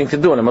right thing to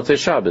do on a Motzei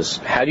Shabbos?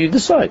 How do you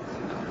decide?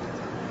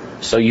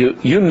 So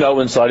you know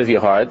inside of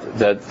your heart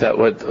that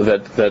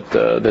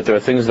there are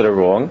things that are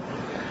wrong,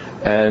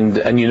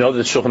 and you know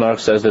that Shulchan Aruch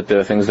says that there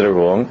are things that are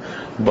wrong,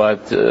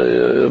 but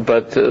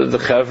the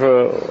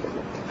Chevra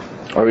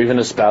or even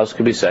a spouse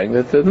could be saying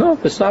that no,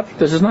 it's not.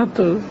 This is not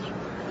and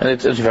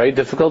it's a very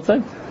difficult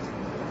thing.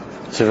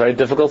 It's a very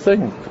difficult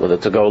thing, whether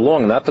to go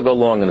along, not to go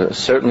along, and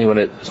certainly when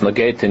it's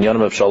negate in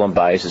Yonim of Shalom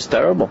Bayis, it's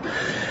terrible.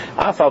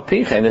 Afal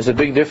Pichen, there's a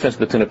big difference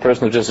between a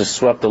person who just is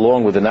swept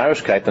along with the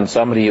narishkeit and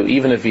somebody who,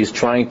 even if he's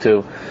trying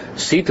to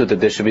see to it that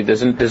there should be,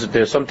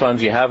 there's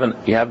sometimes you have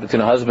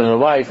between a husband and a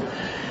wife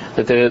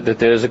that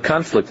there's a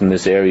conflict in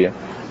this area.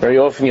 Very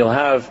often you'll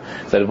have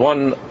that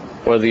one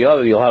or the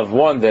other, you'll have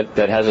one that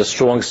has a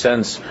strong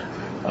sense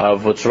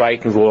of what's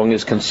right and wrong,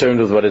 is concerned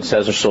with what it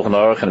says in Shulchan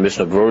Aruch and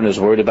Mishnah Berurah, and is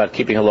worried about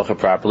keeping halacha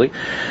properly.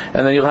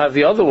 And then you'll have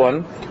the other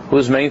one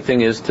whose main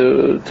thing is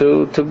to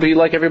be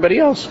like everybody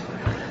else.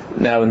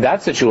 Now, in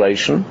that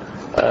situation,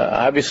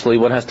 obviously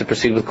one has to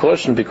proceed with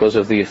caution because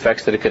of the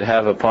effects that it could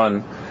have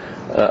upon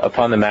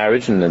the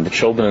marriage and the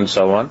children and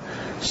so on.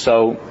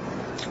 So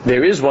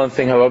there is one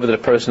thing, however, that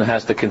a person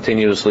has to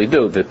continuously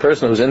do. The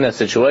person who's in that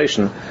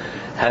situation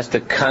has to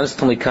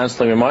constantly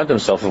remind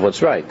himself of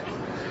what's right,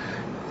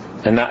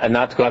 and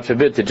not God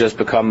forbid to just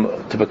become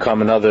another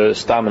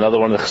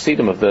one of the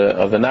chassidim of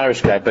the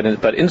narishkeit,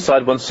 but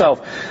inside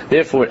oneself.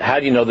 Therefore, how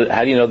do you know that?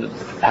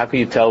 How can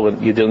you tell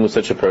when you're dealing with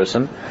such a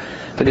person?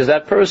 Because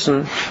that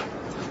person,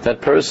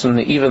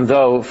 even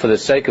though for the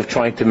sake of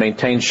trying to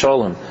maintain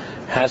shalom,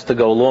 has to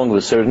go along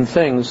with certain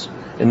things.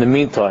 In the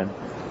meantime,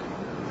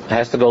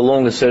 has to go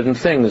along with certain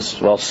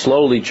things while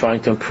slowly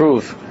trying to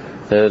improve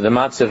the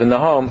matzav in the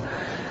home.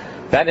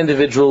 That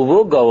individual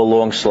will go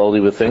along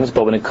slowly with things,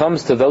 but when it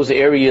comes to those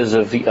areas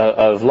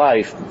of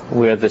life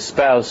where the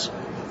spouse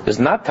is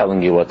not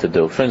telling you what to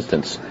do, for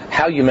instance,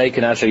 how you make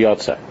an Asher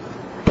Yotza.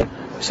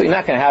 So you're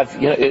not going to have,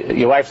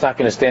 your wife's not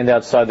going to stand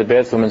outside the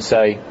bathroom and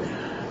say,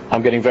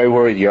 I'm getting very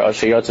worried, your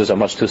Asher Yotzas are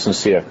much too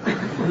sincere.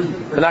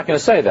 They're not going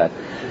to say that.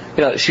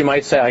 She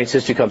might say, I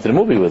insist you come to the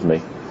movie with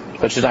me.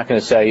 But she's not going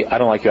to say, I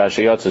don't like your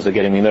Asher Yotzas, they're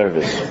getting me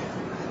nervous.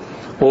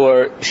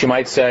 Or she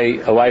might say,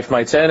 a wife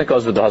might say, and it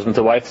goes with the husband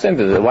to wife thing.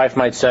 The wife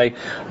might say,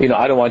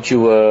 I don't want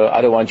you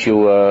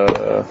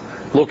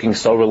looking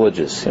so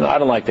religious. I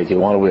don't like that. You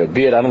want to wear a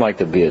beard. I don't like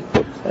the beard.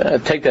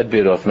 Take that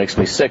beard off. It makes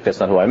me sick. That's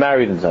not who I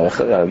married. I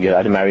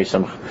didn't marry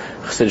some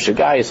Chassidish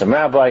guy, some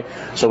rabbi.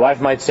 So a wife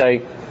might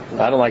say,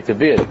 I don't like the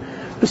beard.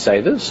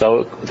 Say this.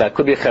 So that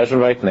could be a cheshbon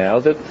right now.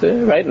 That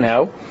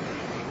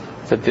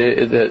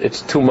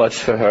it's too much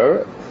for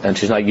her, and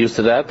she's not used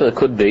to that, but it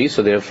could be,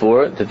 so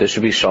therefore, that there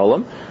should be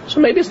shalom.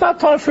 So maybe it's not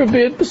time for a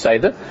beard,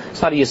 beside it.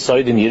 It's not a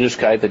yesod in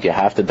Yiddishkeit that you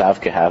have to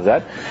davka have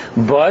that.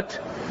 But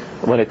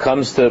when it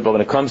comes to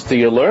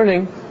your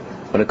learning,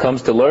 when it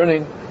comes to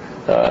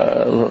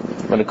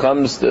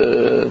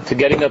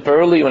getting up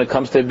early, when it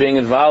comes to being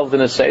involved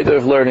in a seder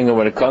of learning, or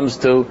when it comes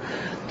to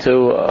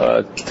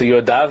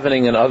your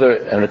davening and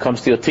when it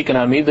comes to your tikkun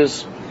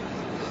hamidus,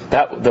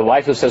 that the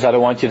wife who says, I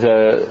don't want you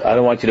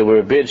to wear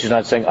a beard, she's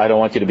not saying, I don't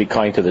want you to be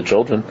kind to the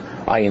children.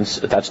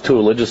 That's too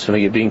religious for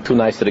me. You're being too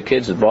nice to the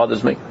kids. It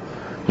bothers me.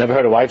 Never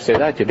heard a wife say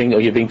that.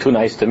 You're being too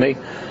nice to me.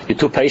 You're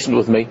too patient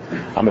with me.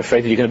 I'm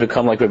afraid that you're going to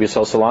become like Rabbi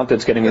Yisrael Salanta.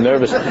 It's getting me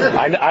nervous.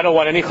 I don't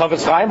want any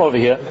Chavetz Chaim over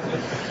here.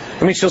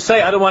 She'll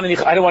say, I don't want my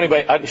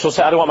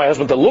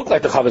husband to look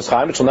like the Chavetz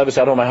Chaim, but she'll never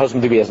say, I don't want my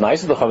husband to be as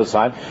nice as the Chavetz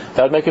Chaim.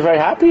 That would make her very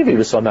happy if he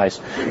was so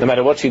nice. No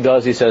matter what she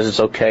does, he says it's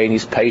okay, and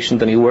he's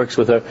patient, and he works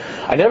with her.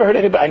 I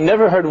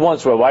never heard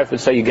once where a wife would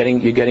say,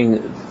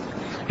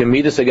 your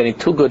midas are getting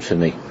too good for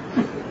me.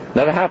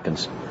 Never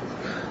happens.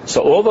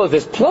 So although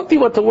there's plenty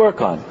what to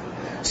work on,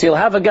 so you'll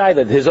have a guy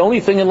that his only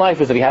thing in life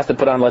is that he has to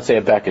put on, let's say,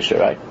 a bekisher,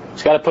 right?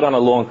 He's got to put on a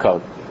long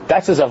coat.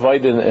 That's his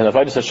avoid in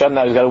Avodas Hashem.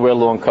 Now he's got to wear a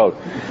long coat.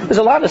 There's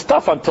a lot of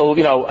stuff until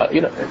there's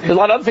a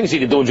lot of other things you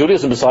can do in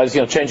Judaism besides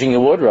changing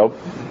your wardrobe,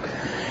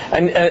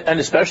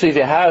 and especially if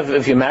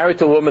you're married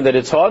to a woman that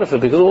it's harder for,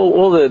 because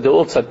all the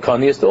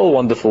tzadkanis, they're all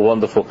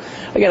wonderful.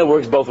 Again, it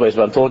works both ways.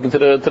 But I'm talking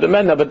to the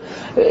men now. But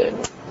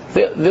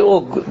they're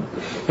all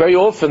very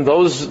often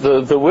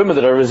the women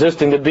that are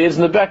resisting the beards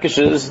and the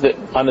bekishes,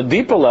 on a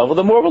deeper level,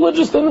 they're more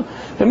religious than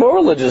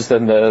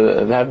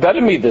they have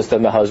better midas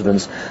than the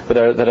husbands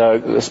that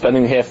are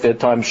spending half their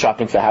time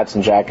shopping for hats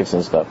and jackets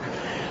and stuff.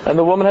 And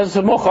the woman has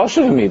more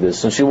chashuv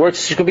midas, and she's more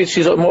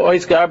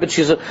oitzgar, but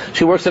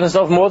she works on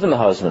herself more than the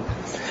husband.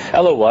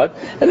 Ella what?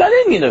 And that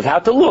Indian of how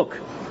to look.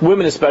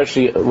 Women,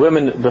 especially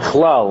women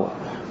bichlal,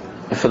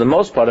 for the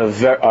most part,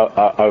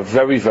 are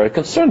very, very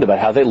concerned about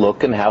how they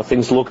look and how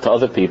things look to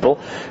other people.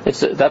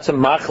 That's a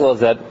machla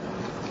that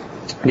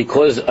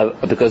because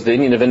the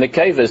Indian of in the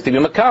cave is to be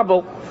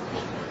makabel.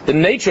 The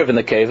nature of in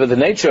the cave, the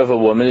nature of a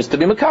woman is to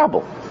be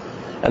makabel.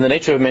 And the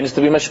nature of a man is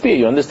to be mashpia.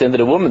 You understand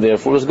that a woman,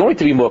 therefore, is going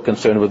to be more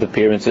concerned with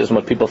appearances and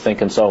what people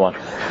think and so on.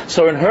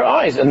 So in her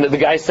eyes, and the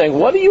guy's saying,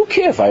 what do you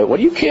care if I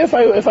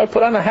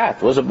put on a hat?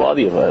 What does it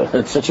bother you?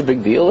 It's such a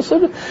big deal.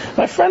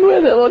 My friend,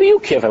 what do you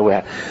care if I wear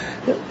a hat?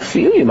 For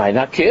you might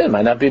not care. It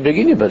might not be big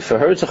in you, but for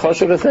her, it's a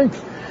choshev thing.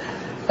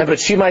 But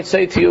she might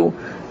say to you,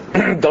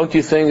 don't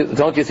you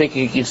think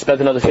you could spend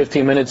another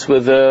 15 minutes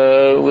with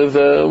one of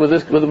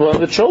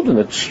the children?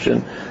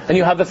 And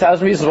you have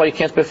 1,000 reasons why you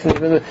can't spend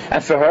 15 minutes.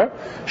 And for her,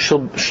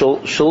 she'll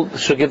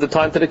give the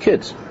time to the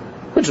kids,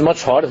 which is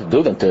much harder to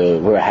do than to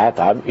wear a hat.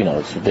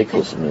 It's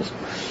ridiculous.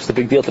 It's a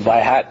big deal to buy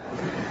a hat.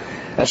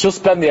 And she'll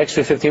spend the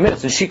extra 15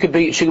 minutes, and she could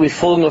be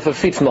falling off her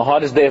feet from the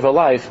hardest day of her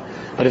life.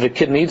 But if a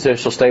kid needs her,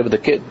 she'll stay with the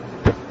kid.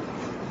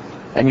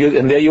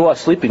 And there you are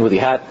sleeping with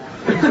your hat.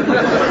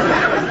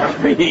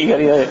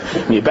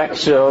 Your back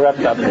so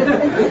wrapped up.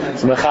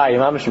 It's mechayim,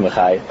 mamish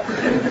mechayim.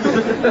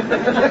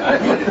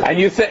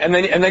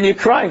 And then you're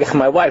crying.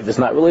 My wife is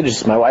not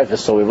religious. My wife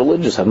is so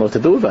irreligious. I don't know what to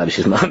do about it.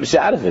 She's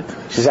out of it.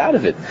 She's out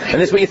of it. And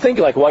that's what you're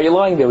thinking. Like while you're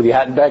lying there with your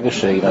hat and bag, you're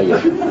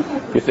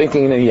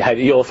thinking, and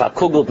you're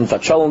fakugelt and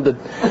facholended,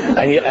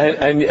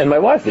 and my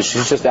wife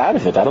she's just out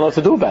of it. I don't know what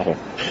to do about her.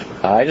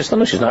 I just don't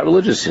know. She's not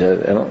religious.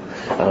 I'm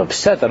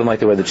upset. I don't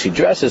like the way that she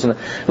dresses. And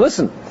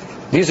listen,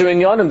 these are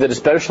inyanim that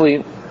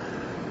especially.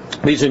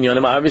 These are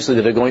inyanim, obviously,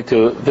 that are going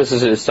to. This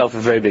is itself a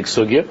very big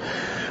sugya,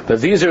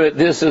 but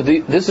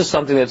this is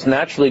something that's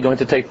naturally going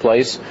to take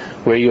place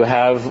where you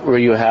have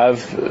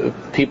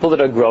people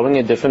that are growing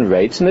at different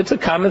rates, and it's a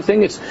common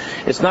thing.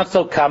 It's not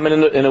so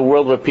common in a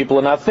world where people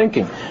are not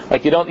thinking.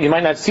 Like you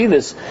might not see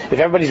this if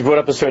everybody's brought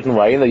up a certain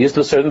way and they're used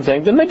to a certain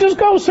thing, then they just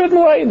go a certain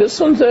way. And this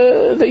one's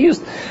they're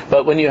used.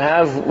 But when you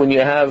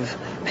have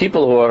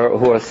people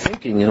who are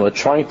thinking, are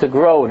trying to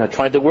grow and are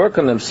trying to work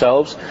on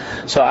themselves.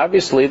 So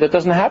obviously that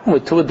doesn't happen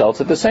with two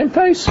adults at the same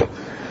pace, and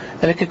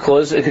it could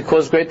cause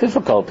great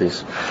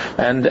difficulties.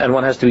 And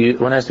one has to be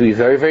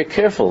very, very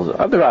careful.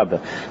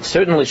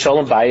 Certainly,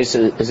 shalom bayis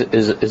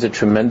is a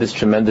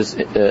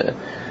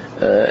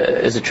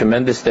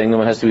tremendous thing, and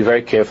one has to be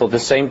very careful. At the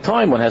same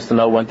time, one has to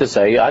know when to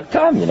say ad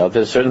kan.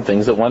 There's certain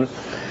things that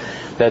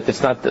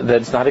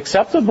it's not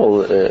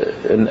acceptable,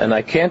 and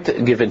I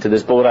can't give into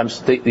this. But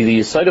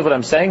the side of what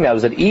I'm saying now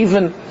is that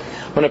even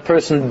when a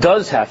person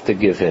does have to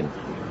give in,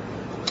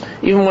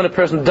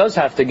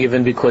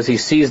 because he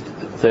sees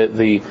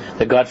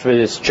the God forbid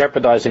is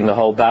jeopardizing the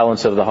whole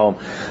balance of the home.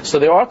 So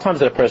there are times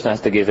that a person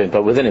has to give in,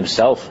 but within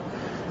himself,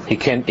 he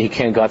can't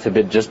God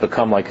forbid just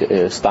become like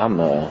an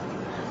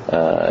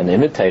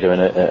imitator,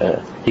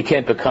 and he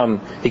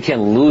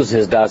can't lose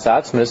his das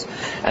atzmis,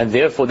 and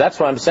therefore that's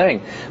why I'm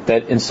saying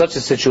that in such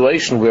a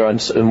situation where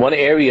in one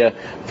area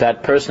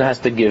that person has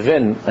to give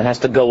in and has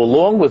to go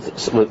along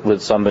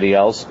with somebody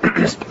else,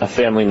 a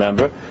family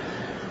member,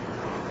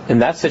 in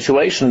that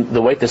situation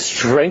the way to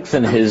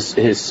strengthen his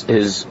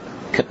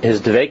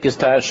devekis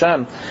to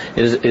Hashem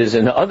is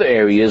in other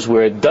areas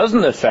where it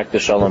doesn't affect the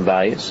shalom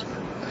bayis.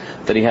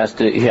 That he has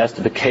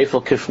to be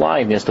careful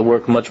kiflayim. He has to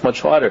work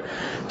much harder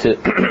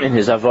in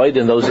his avoid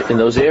in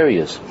those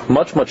areas,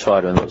 much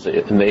harder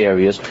in the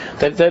areas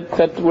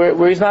that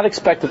where he's not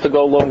expected to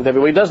go along with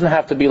everybody. He doesn't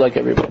have to be like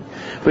everybody.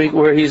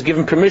 Where he's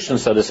given permission,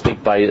 so to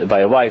speak, by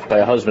a wife, by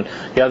a husband.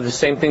 You have the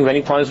same thing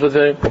many times with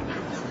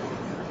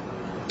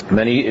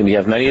we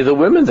have many of the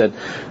women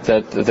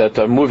that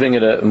are moving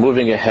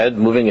ahead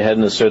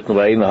in a certain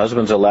way, and the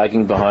husbands are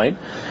lagging behind,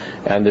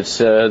 and it's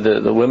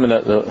the women.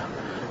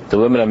 The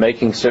women are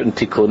making certain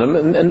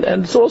tikkunim,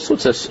 and it's also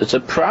it's a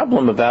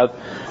problem about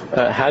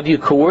how do you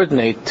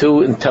coordinate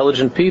two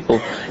intelligent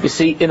people. You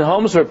see, in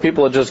homes where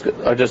people are just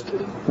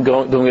doing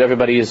what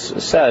everybody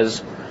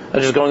says, are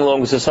just going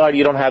along with society,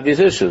 you don't have these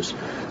issues.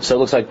 So it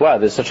looks like, wow,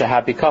 there's such a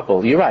happy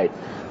couple. You're right.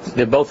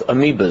 They're both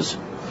amoebas.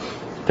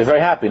 They're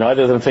very happy.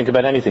 Neither of them think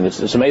about anything.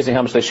 It's amazing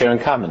how much they share in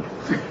common.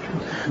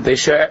 They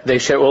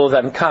share all of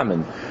that in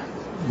common.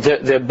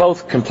 They're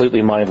both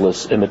completely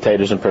mindless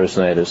imitators,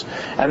 impersonators,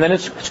 and then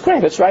it's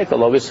great. It's right.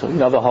 They'll always,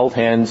 they'll hold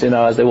hands,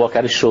 as they walk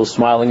out of shul,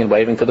 smiling and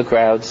waving to the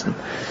crowds,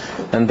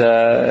 and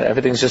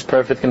everything's just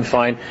perfect and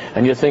fine.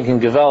 And you're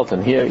thinking, Gewalt,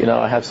 and here,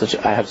 I have such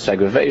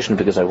aggravation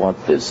because I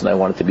want this and I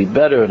want it to be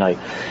better,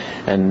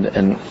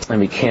 and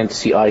we can't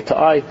see eye to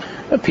eye.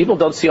 People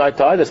don't see eye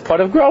to eye. That's part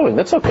of growing.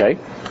 That's okay.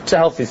 It's a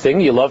healthy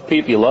thing. You love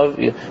people. You love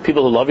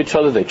people who love each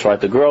other. They try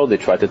to grow. They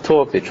try to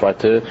talk. They try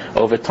to,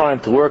 over time,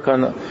 to work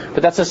on.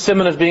 But that's a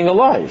simon of being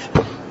alive.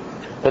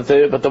 But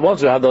the ones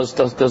who have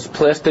those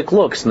plastic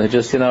looks, and they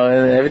just and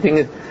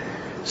everything.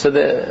 So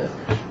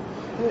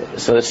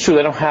it's true.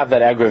 They don't have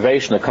that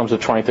aggravation that comes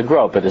with trying to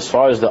grow. But as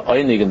far as the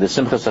einig and the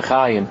simchas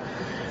achayim,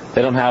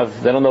 they don't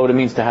know what it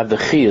means to have the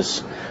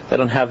chiyus. They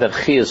don't have that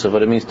chiyus of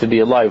what it means to be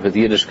alive with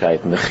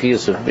Yiddishkeit, and the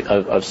chiyus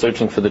of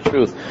searching for the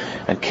truth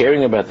and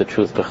caring about the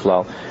truth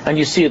b'chlal. And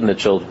you see it in the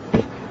children.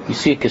 You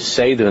see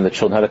Keseder in the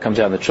children, how that comes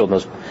out in the children,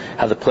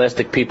 how the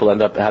plastic people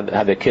end up,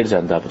 how their kids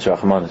end up. It's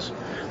Rachmanis.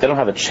 They don't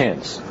have a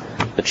chance.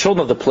 The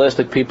children of the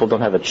plastic people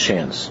don't have a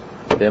chance.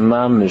 They're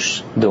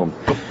mamish doomed.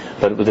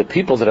 But with the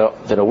people that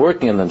are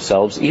working on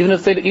themselves, even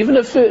if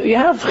you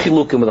have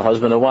chilukim with a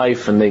husband and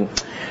wife, and they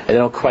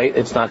don't quite,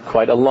 it's not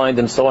quite aligned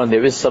and so on,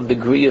 there is some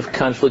degree of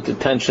conflict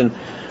and tension.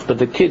 But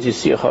the kids, you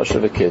see a hush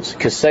of the kids.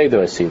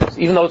 Keseder, I see this.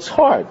 Even though it's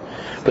hard,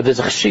 but there's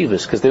a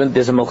chshivas, because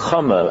there's a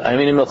milchama. I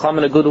mean, a milchama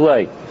in a good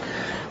way.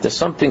 There's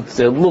something,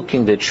 they're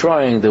looking, they're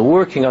trying, they're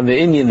working on the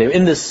Indian, they're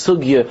in the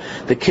sugya,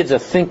 the kids are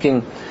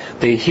thinking,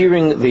 they're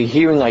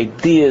hearing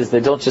ideas, they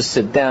don't just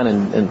sit down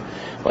and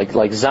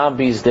like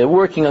zombies, they're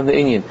working on the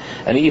Indian.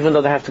 And even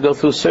though they have to go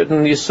through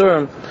certain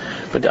yisurim,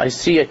 but I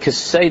see a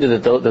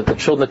keseda that the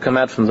children that come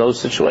out from those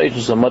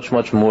situations are much,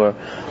 much more,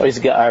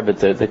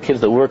 the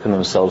kids that work on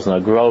themselves and are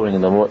growing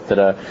and that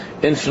are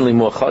infinitely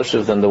more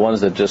chashuv than the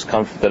ones that just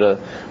come, that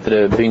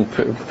are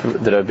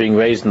being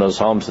raised in those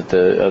homes of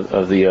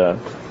the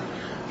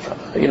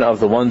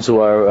ones who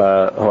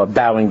are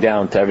bowing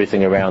down to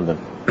everything around them.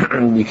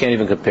 You can't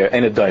even compare.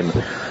 Ain't a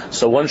diamond.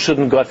 So one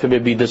shouldn't, God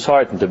forbid, be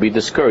disheartened, to be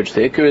discouraged.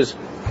 The ikar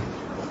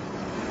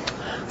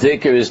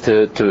is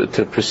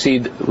to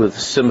proceed with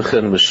simcha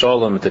and with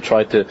shalom, and to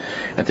try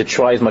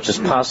as much as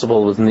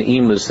possible with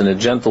neimus in a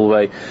gentle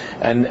way.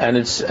 And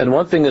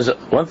one thing is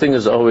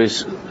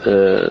always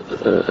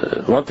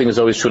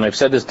true. And I've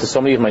said this to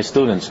so many of my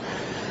students.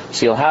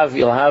 So you'll have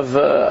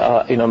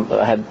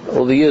I had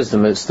all the years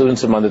the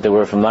students of mine that they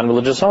were from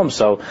non-religious homes,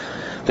 so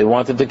they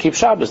wanted to keep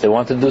Shabbos, they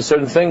wanted to do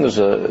certain things.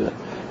 There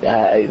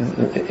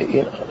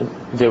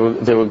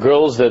were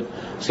girls that,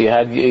 so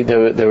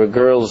there were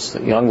girls,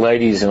 young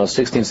ladies,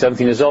 16,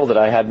 17 years old, that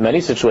I had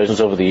many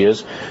situations over the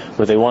years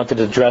where they wanted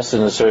to dress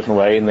in a certain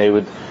way, and they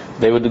would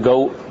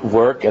go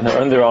work and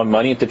earn their own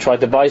money to try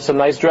to buy some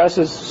nice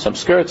dresses, some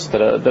skirts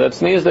that are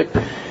tzniusdik.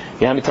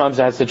 You know how many times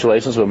I had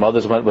situations where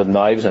mothers went with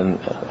knives, and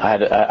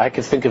I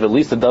could think of at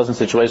least a dozen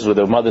situations where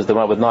there were mothers that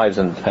went with knives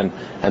and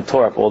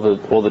tore up all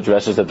the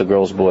dresses that the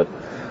girls bought,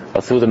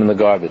 or threw them in the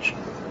garbage.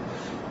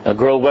 A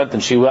girl went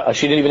and she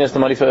didn't even ask the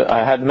money for.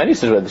 I had many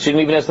situations. She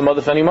didn't even ask the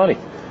mother for any money,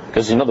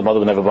 because the mother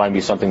would never buy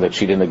me something that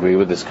she didn't agree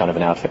with, this kind of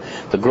an outfit.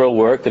 The girl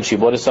worked and she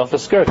bought herself a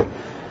skirt.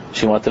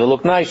 She wanted to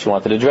look nice. She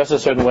wanted to dress a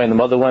certain way, and the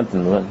mother went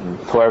and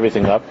tore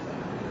everything up.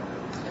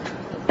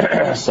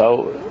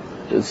 So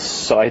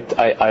I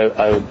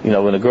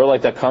when a girl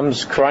like that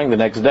comes crying the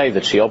next day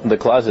that she opened the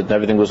closet and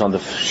everything was on the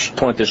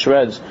torn to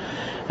shreds,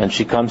 and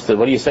she comes to,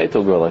 what do you say to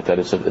a girl like that?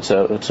 It's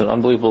an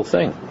unbelievable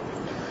thing.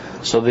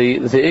 So the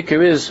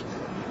ikar is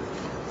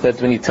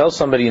that when you tell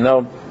somebody,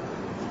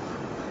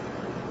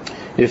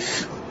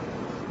 if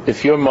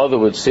your mother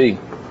would see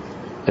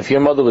a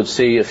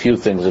few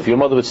things, if your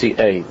mother would see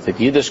that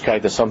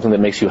Yiddishkeit is something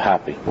that makes you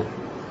happy,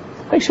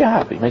 makes you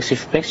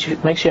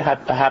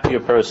a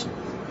happier person.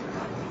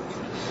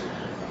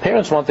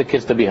 Parents want the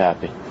kids to be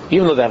happy,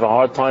 even though they have a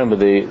hard time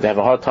with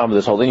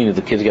this whole thing of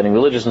the kids getting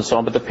religious and so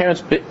on. But the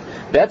parents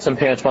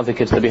want the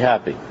kids to be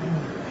happy.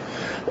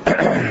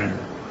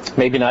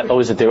 Maybe not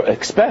always at their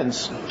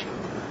expense,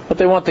 but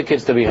they want the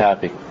kids to be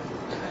happy.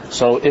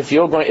 So if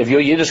your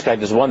Yiddishkeit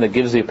is one that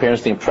gives the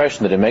parents the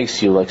impression that it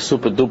makes you like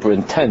super duper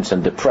intense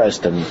and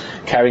depressed and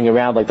carrying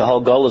around like the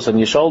whole gullus on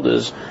your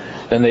shoulders,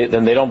 then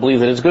they don't believe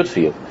that it's good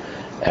for you.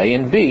 A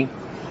and B.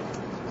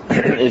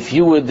 If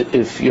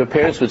your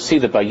parents would see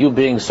that by you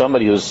being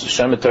somebody who's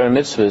shemeter and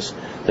mitzvahs,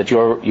 that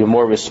you're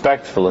more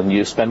respectful and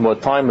you spend more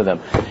time with them,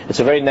 it's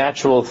a very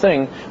natural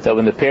thing that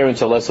when the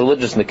parents are less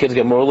religious and the kids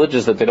get more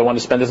religious, that they don't want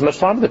to spend as much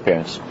time with the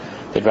parents.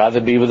 They'd rather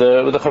be with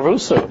a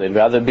chavrusa. They'd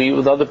rather be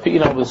with other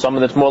people, with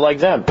someone that's more like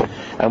them.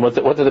 And what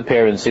do the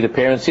parents see? The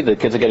parents see that the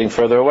kids are getting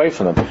further away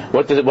from them.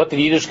 What did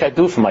Yiddishkeit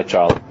do for my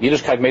child?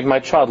 Yiddishkeit made my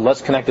child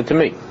less connected to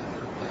me.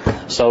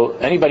 So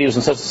anybody who's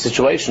in such a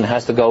situation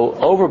has to go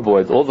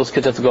overboard. All those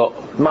kids have to go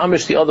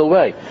mamish the other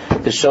way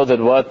to show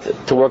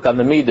that to work on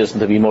the midas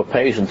and to be more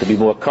patient, to be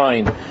more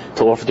kind,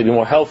 to be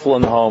more helpful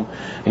in the home.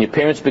 And your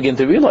parents begin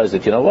to realize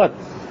that, the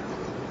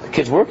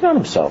kid's working on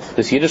himself.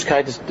 This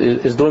Yiddishkeit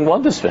is doing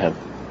wonders for him.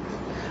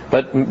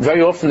 But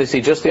very often they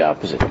see just the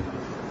opposite.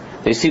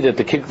 They see that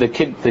the kid's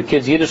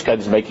Yiddishkeit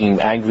is making him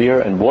angrier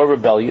and more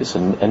rebellious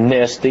and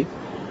nasty,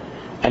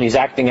 and he's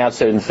acting out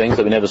certain things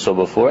that we never saw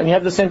before. And you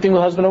have the same thing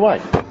with husband and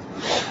wife.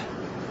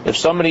 If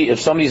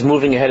somebody's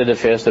moving ahead at a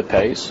faster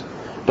pace,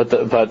 but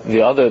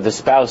the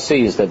spouse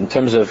sees that in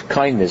terms of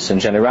kindness and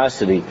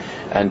generosity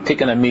and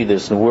tikkun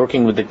amidas and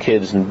working with the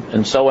kids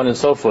and so on and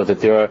so forth,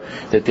 that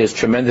there's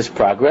tremendous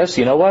progress,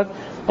 you know what?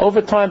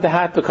 Over time, the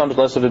hat becomes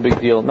less of a big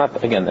deal.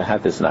 Not, again, the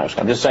hat is not.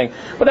 I'm just saying,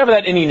 whatever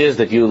that inning is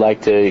that you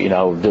like to,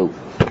 do,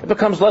 it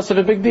becomes less of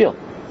a big deal.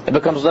 It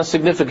becomes less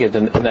significant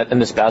in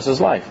the spouse's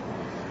life.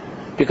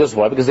 Because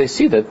why? Because they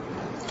see that,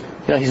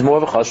 he's more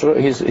of a chashuv.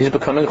 He's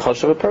becoming a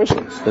chashuv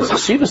person. There's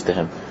chashivas to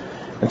him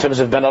in terms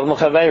of ben adam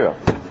l'chaveiro,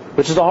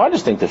 which is the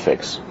hardest thing to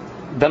fix.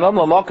 Ben adam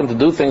l'malkim, to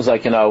do things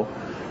like you got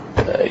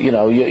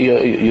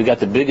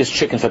the biggest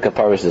chicken for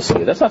kaparas this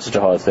year. That's not such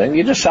a hard thing.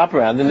 You just shop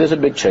around and there's a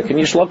big chicken.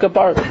 You shlok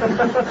kapar.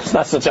 It's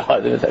not such a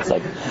hard thing. That's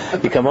like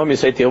you come home, you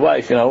say to your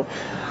wife,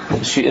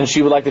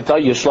 She would like to tell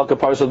you, shlaka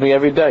paris with me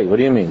every day. What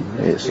do you mean?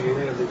 Yes.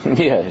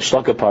 Yeah,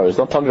 shlaka paris.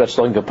 Don't tell me about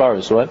shlaka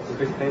paris. What?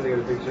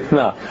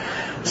 No.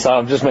 So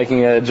I'm just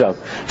making a joke.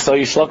 So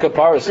you shlaka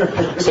paris.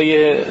 So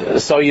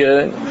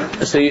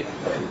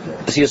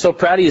you're so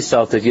proud of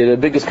yourself that you're the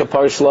biggest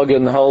kapara slugger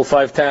in the whole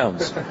 5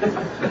 towns.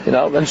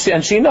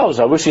 And she knows.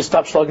 I wish you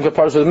stopped slugging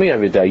kaparas with me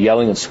every day,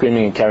 yelling and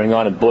screaming and carrying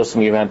on and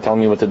bossing me around,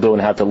 telling me what to do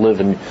and how to live,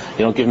 and you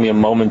don't give me a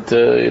moment.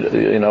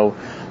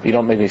 You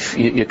don't make me.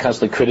 You're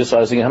constantly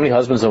criticizing. How many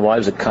husbands and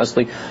wives are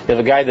constantly? You have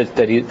a guy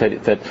that you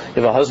have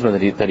a husband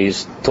that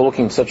he's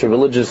talking such a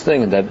religious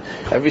thing, and that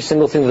every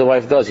single thing that the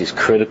wife does, he's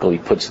critical. He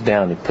puts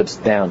down. You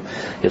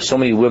have so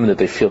many women that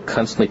they feel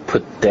constantly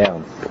put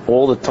down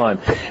all the time,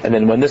 and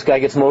then when this guy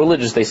gets more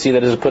religious, they see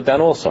that as a put down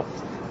also.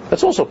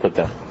 That's also put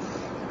down,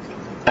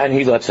 and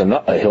he lets her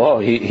know.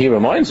 He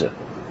reminds her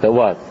that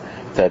what?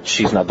 That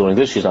she's not doing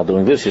this, she's not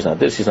doing this, she's not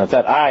this, she's not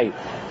that.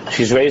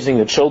 She's raising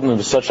her children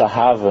with such a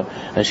hava,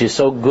 and she's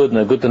so good and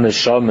a good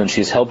neshama, and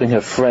she's helping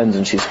her friends,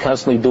 and she's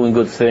constantly doing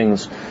good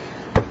things.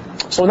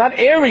 So in that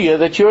area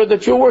that you're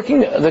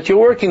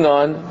working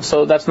on,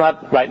 so that's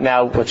not right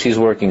now what she's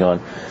working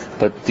on.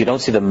 But you don't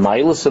see the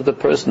milus of the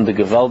person, the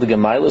gewaldige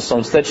milus. So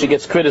instead, she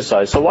gets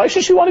criticized. So why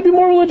should she want to be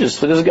more religious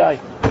for this guy?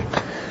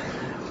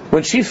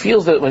 When she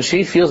feels that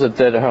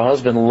her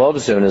husband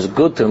loves her and is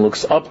good to her and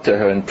looks up to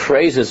her and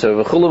praises her,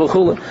 v'chula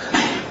v'chula.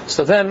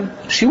 So then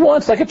she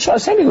wants, like a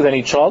child, same thing with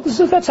any child.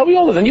 That's how we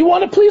all live. And you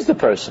want to please the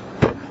person.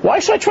 Why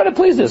should I try to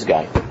please this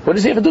guy? What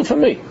does he have to do for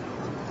me?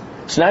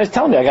 So now he's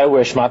telling me I got to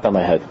wear a shmat on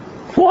my head.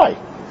 Why?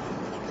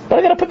 But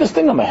I got to put this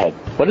thing on my head.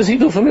 What does he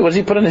do for me? What does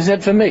he put on his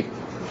head for me?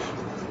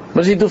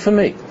 What does he do for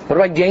me? What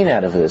do I gain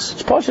out of this?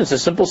 It's partial. It's a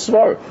simple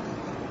svara.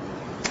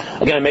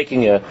 Again, I'm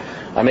making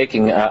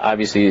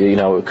obviously,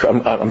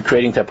 I'm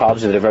creating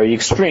typologies that are very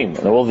extreme,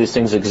 and all these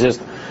things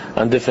exist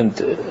on different,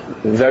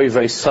 very,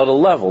 very subtle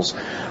levels.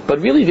 But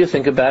really, if you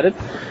think about it,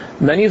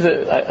 many of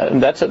the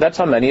that's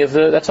how many of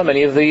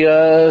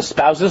the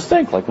spouses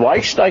think. Like,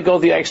 why should I go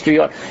the extra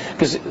yard?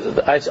 Because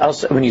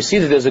when you see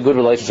that there's a good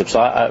relationship,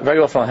 so I very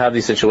often I'll have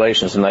these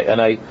situations, and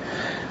I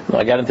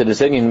got into this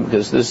thinking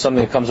because this is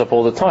something that comes up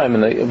all the time,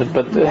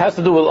 but it has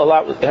to do a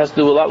lot. It has to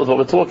do a lot with what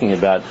we're talking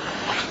about.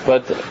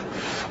 But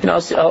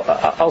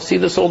I'll see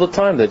this all the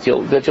time, that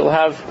you'll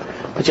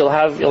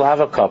have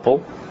a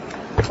couple,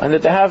 and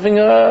that they're having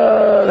a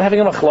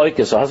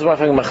machlokes, a husband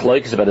having a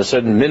machlokes about a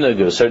certain minhag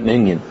or a certain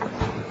inyan.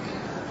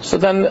 So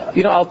then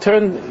I'll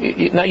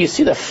turn. Now you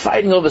see they're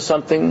fighting over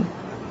something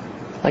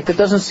like that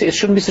it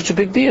shouldn't be such a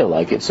big deal.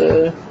 Like it's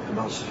a.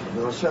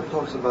 The Rosh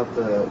talks about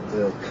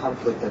the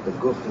conflict that the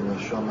Guf and the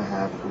Neshama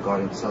have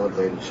regarding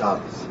celebrating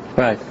Shabbos.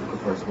 Right.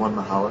 There's one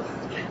mahalach.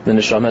 The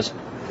Neshama has.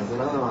 There's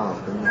another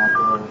mahalach.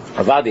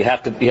 Then you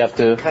have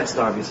to. You can't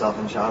starve yourself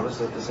on Shabbos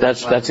at the same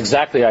time. That's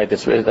exactly right.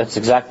 That's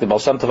exactly. Baal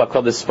Shem Tov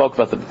HaKodesh spoke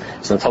about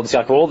it's in the Talmud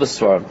Yaakov, all this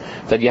for him.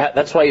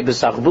 That's why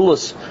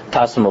b'sachbulus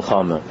tasem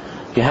l'chama.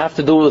 You have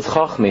to do it with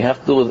chachma. You have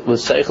to do it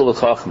with seichel with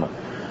chachma.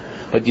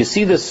 But you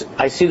see this.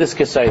 I see this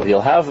kesed.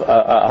 You'll have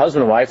a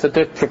husband and wife that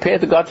they're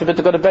prepared to God forbid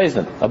to go to Beis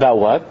Din. About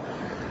what?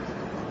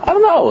 I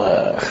don't know.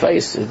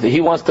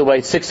 He wants to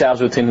wait 6 hours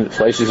between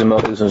fleishes and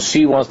milks, and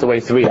she wants to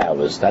wait 3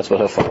 hours. That's what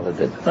her father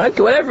did. Right?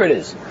 Whatever it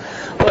is.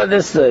 Well,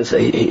 this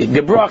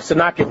gebrochs and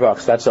not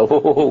gebrochs. That's a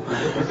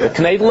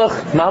kneidlich.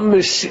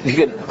 Mamish.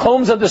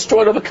 Homes are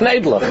destroyed over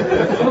kneidlich.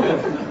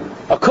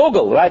 A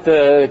kugel, right?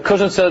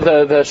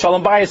 The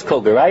Shalom Bayis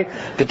kugel, right?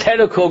 The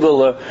Teda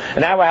kugel.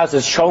 In our house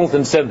is Sholem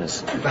and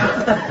Simmons.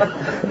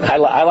 I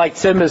like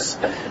Simmons,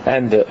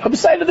 and I'm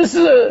saying that this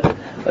is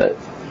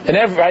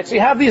right? So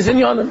you have these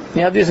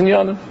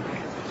inyanim.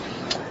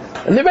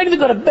 And they're ready to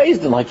go to Beis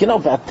Din, like,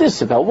 about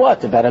this, about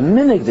what? About a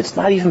minhag that's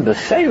not even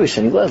beferish,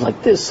 and he goes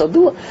like this, so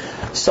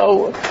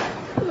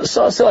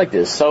like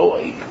this. So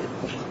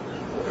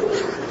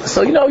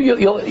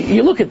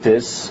you look at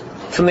this,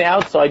 from the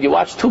outside, you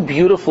watch two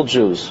beautiful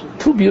Jews,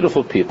 two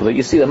beautiful people, that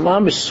you see the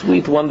mamish,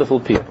 sweet, wonderful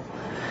people.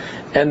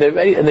 And they're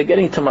ready, and they're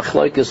getting to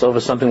machlokes over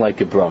something like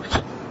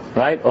gebrocht,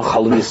 right? Or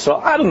Chalul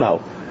Yisrael, I don't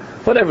know.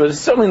 Whatever, it's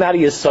certainly not a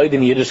Yisoid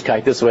in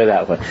Yiddishkeit, this way,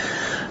 that way.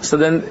 So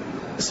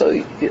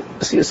you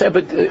say,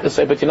 but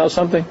you know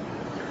something?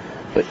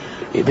 But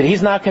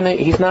he's not gonna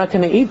eat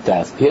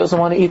that. He doesn't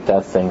want to eat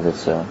that thing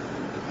that's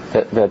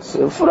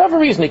for whatever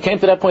reason, he came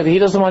to that point that he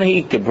doesn't want to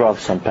eat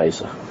gebrocht on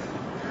Pesach.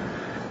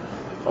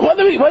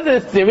 Whether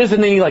there is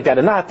an eating like that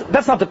or not,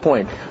 that's not the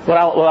point. What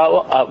I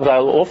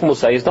often will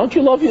say is, don't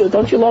you love your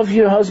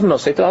husband? I'll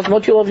say to the husband,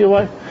 don't you love your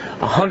wife?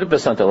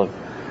 100% I love her.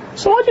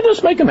 So why don't you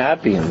just make him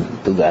happy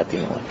and do that?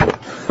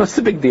 What's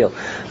the big deal?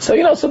 So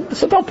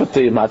so don't put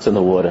the matzah in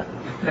the water.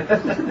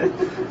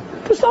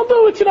 Just don't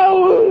do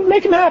it.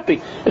 Make him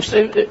happy.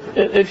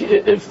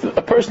 If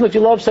a person that you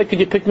love said, "Could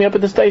you pick me up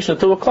at the station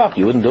at 2:00?"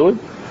 You wouldn't do it.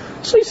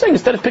 So he's saying,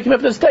 instead of picking me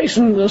up at the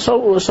station,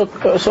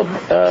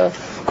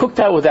 cooked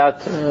out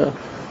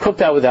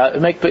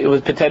without, make it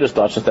with potato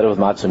starch instead of with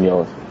matzah and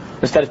yogurt.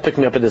 Instead of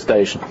picking me up at the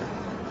station.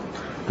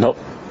 Nope.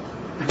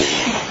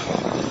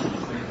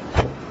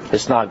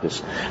 It's not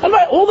this. And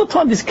all the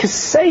time, this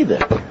keseder.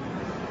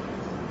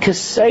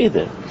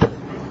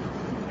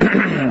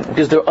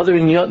 because there are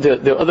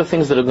other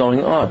things that are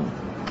going on.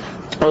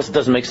 Else it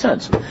doesn't make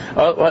sense.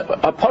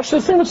 A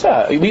partial thing is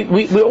that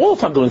we're all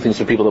the time doing things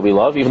for people that we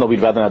love, even though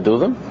we'd rather not do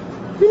them.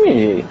 What do you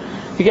mean?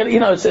 You get,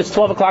 it's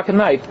 12 o'clock at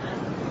night.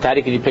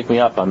 Daddy, can you pick me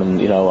up? I'm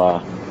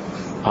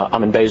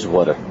in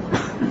Bayswater.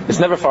 It's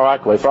never Far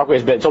Rockaway. Far Rockaway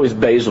it's always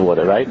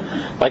Bayswater, right?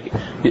 Like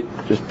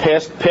just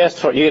past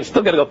for you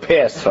still got to go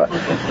past for.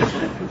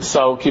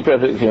 So keep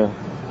it.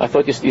 I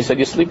thought you said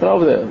you're sleeping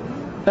over there.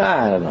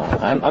 I don't know.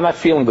 I'm not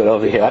feeling good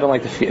over here. I don't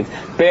like the feel.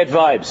 Bad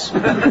vibes.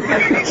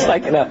 It's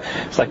like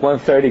it's like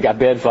 1:30. Got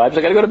bad vibes.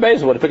 I got to go to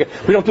Bayswater.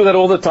 We don't do that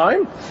all the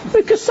time.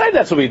 Because say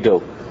that's what we do.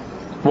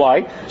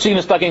 Why? So you're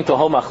gonna start getting to a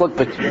whole machlok,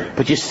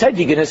 but you said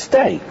you're gonna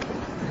stay.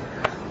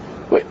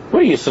 Wait, what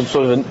are you,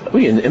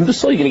 an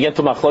imbecile? You're going to get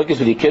into machlokes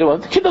with your kid? Well,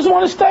 the kid doesn't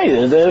want to stay.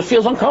 It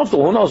feels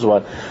uncomfortable. Who knows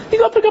what? You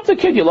go pick up the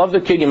kid. You love the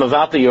kid. You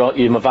mavata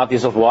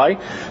yourself. Why?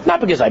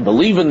 Not because I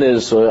believe in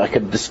this or I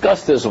could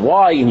discuss this.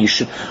 Why? And you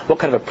should. What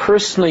kind of a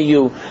person are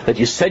you that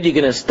you said you're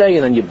going to stay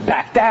and then you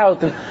backed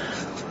out? And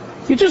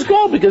you just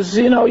go because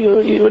what are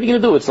you going to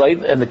do? It's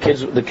late and the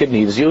kid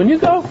needs you and you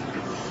go.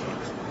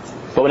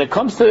 But when it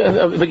comes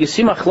to, but you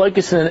see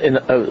machlokes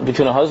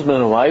between a husband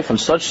and a wife on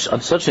such an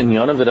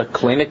inyanim that are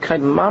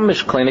kleinigkeit,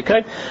 mamish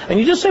kleinigkeit, and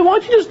you just say, why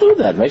don't you just do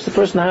that? It makes the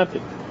person happy.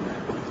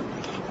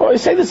 Or you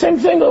say the same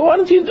thing. Why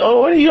don't you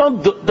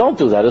don't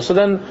do that?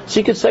 So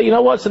you could say, you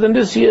know what? So then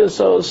this year,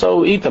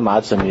 so eat the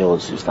matzah meal.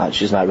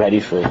 She's not ready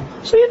for it.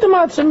 So eat the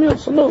matzah meal.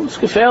 So no, it's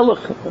gefährlich.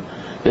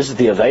 This is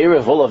the aveira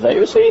of all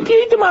aveira. So you can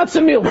eat the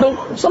matzah meal.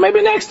 No, so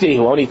maybe next year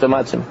you won't eat the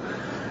matzah meal.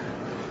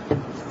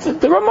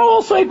 The Rama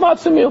also ate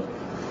matzah meal.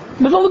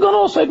 The Vilna Gaon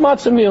also ate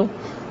matzah meal.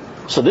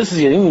 So this is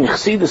in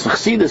Chassidus.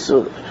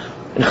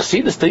 In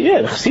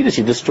Chassidus,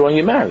 you're destroying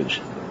your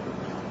marriage.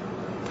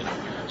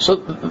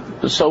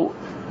 So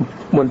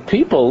when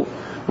people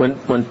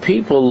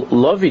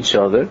love each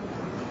other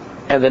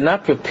and they're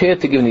not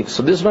prepared to give,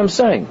 so this is what I'm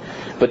saying.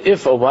 But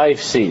if a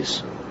wife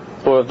sees,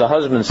 or if the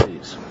husband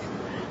sees,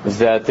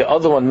 that the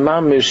other one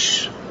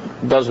mamish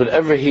does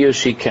whatever he or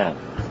she can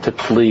to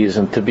please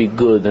and to be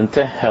good and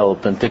to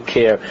help and to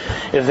care.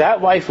 If that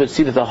wife would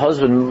see that the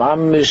husband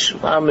mamish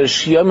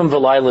yomim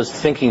v'layla is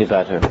thinking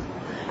about her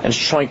and is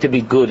trying to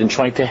be good and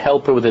trying to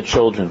help her with her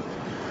children,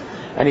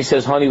 and he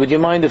says, honey, would you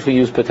mind if we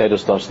use potato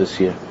starch this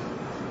year?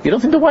 You don't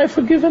think the wife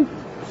would give in?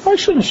 Why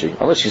shouldn't she?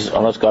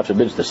 Unless God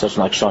forbid there's such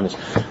like shyness.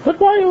 But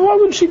why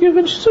wouldn't she give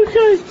in? She's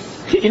okay.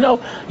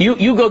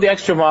 You go the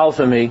extra mile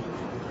for me,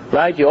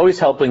 right? You're always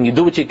helping. You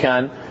do what you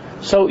can.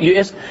 So you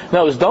ask,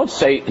 don't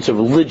say it's a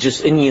religious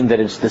Indian that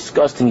it's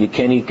disgusting. You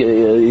can't eat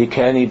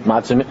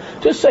matzah.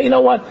 Just say, you know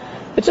what?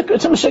 It's a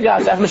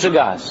mishagas. Have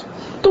mishagas.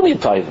 Do me a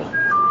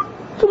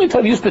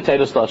taiva. Use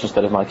potato starch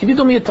instead of mine. Can you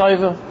do me a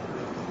taiva?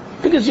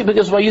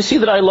 Because while you see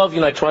that I love you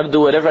and I try to do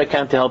whatever I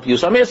can to help you,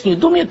 so I'm asking you,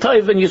 do me a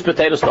taiva and use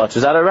potato starch.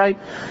 Is that all right?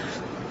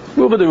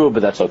 Ruba de ruba,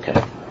 that's okay.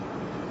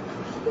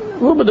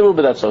 Ruba de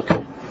ruba, that's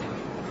okay.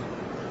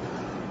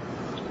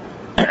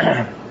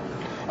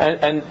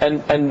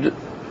 and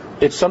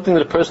it's something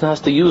that a person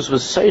has to use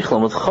with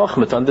seichel, with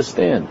chachma, to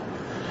understand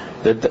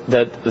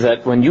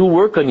that when you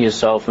work on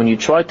yourself, when you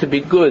try to be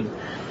good,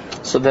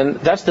 so then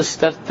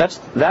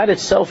that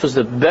itself is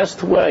the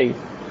best way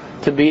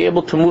to be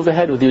able to move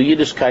ahead with your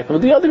Yiddishkeit and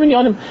with the other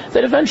inyanim,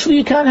 that eventually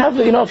you can't have,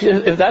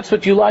 if that's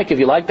what you like, if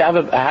you like to have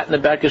a hat in the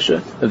back of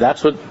shirt, if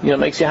that's what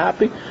makes you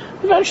happy,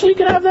 eventually you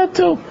can have that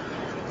too.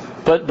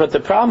 But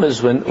the problem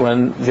is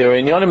when there are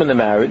inyanim in the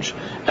marriage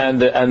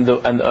and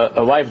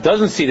a wife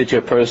doesn't see that you're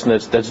a person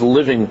that's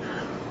living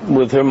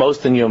with her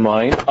most in your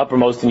mind,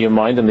 uppermost in your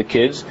mind, and the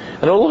kids,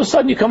 and all of a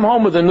sudden you come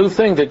home with a new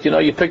thing that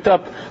you picked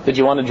up, that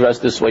you want to dress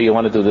this way, you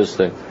want to do this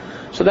thing.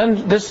 So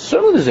then there's a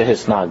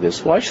hisnag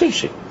this. Why should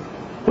she?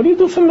 What do you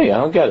do for me? I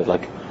don't get it.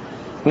 Like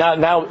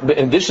now,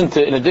 in addition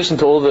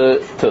to all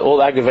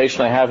the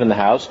aggravation I have in the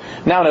house,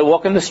 now when I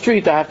walk in the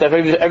street, I have to have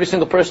every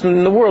single person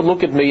in the world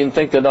look at me and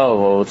think that,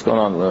 what's going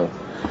on?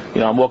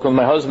 I'm walking with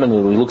my husband,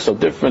 and we look so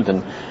different,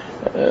 and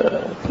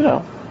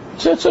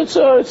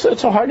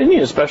it's a hard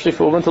Indian, especially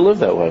for a woman to live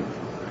that way.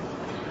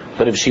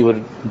 But if she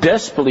would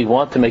desperately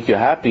want to make you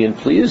happy and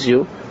please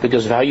you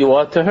because of how you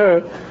are to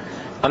her,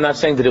 I'm not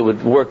saying that it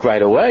would work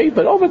right away,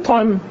 but over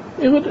time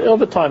it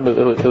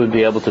would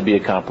be able to be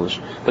accomplished,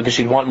 because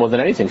she'd want more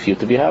than anything for you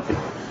to be happy,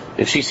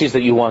 if she sees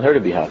that you want her to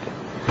be happy.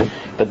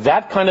 But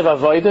that kind of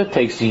avodah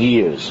takes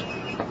years.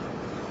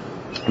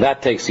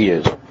 That takes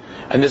years.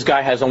 And this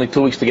guy has only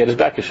 2 weeks to get his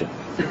bakisha.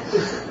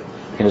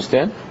 You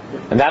understand?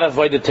 And that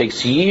avodah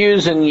takes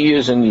years and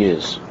years and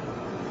years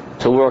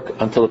to work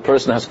until a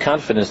person has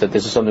confidence that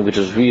this is something which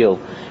is real,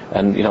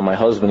 and my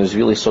husband is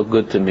really so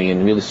good to me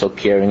and really so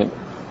caring.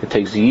 It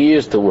takes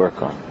years to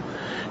work on.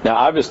 Now,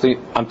 obviously,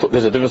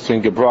 there's a difference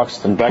between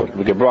Gebrachs,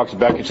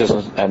 Bekishes,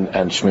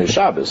 and Shmir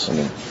Shabbos.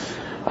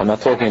 I'm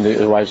not talking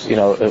to wives,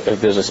 if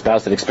there's a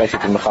spouse that expects you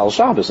to Mechal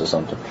Shabbos or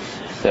something.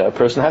 A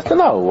person has to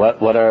know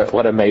what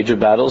are major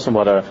battles and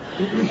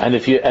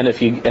if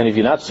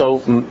you're not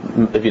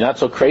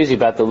so crazy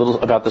about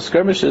the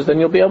skirmishes, then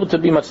you'll be able to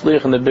be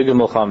matzliach in the bigger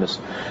milchamis.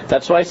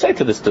 That's why I say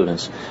to the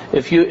students,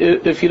 if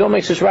you don't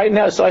make this right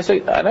now, so I say,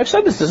 and I've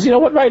said this,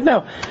 right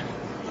now.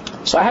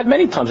 So I had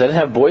many times, I didn't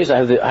have boys,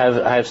 I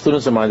have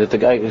students of mine that the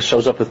guy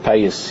shows up with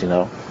payas,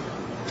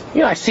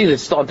 I see that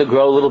it's starting to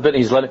grow a little bit,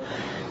 and he's letting.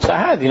 So I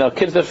had,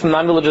 kids that are from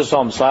non-religious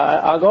homes. So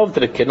I'll go over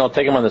to the kid and I'll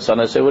take him on the side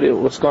and I say,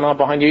 what's going on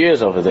behind your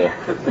ears over there?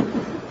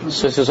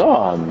 So he says,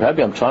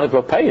 Rabbi, I'm trying to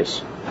grow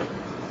payas.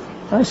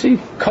 I see,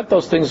 cut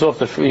those things off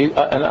the free,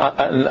 and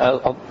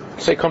I'll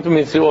say, come to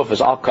me to the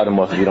office. I'll cut them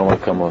off if you don't want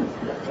to come on.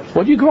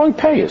 What are you growing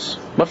payas?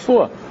 What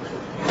for?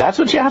 That's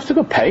what you have to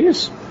go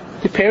payas?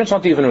 Your parents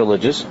aren't even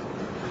religious.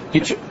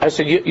 I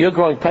said, you're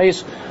growing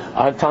payas.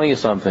 I'm telling you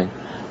something.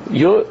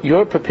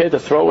 You're prepared to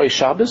throw away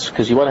Shabbos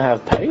because you want to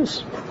have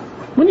payas?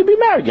 When you be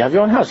married, you have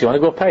your own house. You want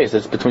to go payas.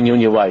 That's between you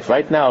and your wife.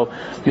 Right now,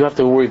 you have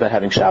to worry about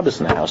having Shabbos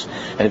in the house.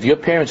 And if your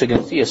parents are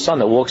going to see a son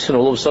that walks in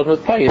all of a sudden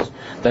with payas,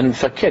 then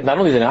for kid, not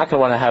only they're not going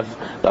to want to have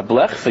a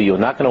blech for you,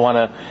 not going to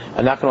want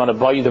to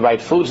buy you the right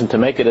foods and to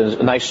make it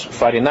a nice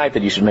Friday night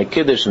that you should make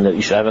kiddush and that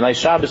you should have a nice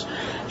Shabbos.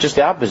 Just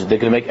the opposite. They're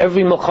going to make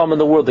every milcham in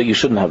the world that you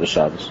shouldn't have a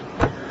Shabbos.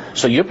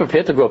 So you're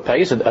prepared to grow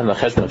payas and the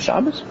cheshbon of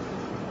Shabbos?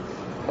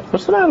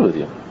 What's the matter with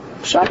you?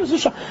 Shabbos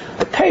is Shabbos.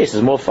 The payas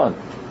is more fun.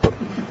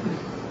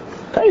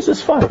 Payas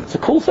is fun. It's a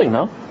cool thing,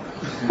 no?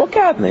 Look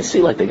at and they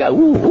see like they got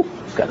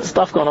he's got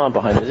stuff going on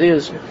behind his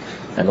ears,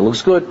 and it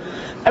looks good.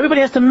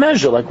 Everybody has to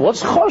measure like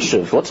what's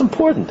choshev, what's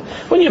important.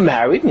 When you're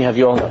married and you have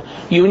you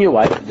and your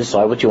wife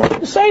decide what you want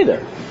to say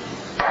there.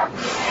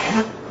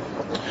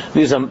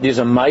 These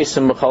are mice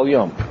and mechal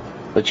yom.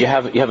 But you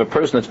have a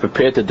person that's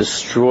prepared to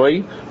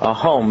destroy a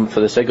home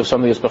for the sake of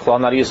something that's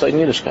b'chalal not yisayid in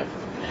Yiddishkeit.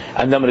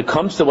 And then when it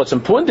comes to what's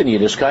important in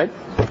Yiddishkeit,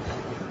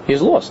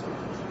 he's lost.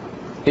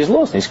 He's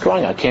lost. He's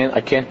crying. I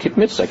can't keep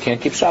mitzvahs. I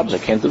can't keep Shabbos. I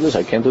can't do this.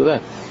 I can't do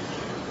that.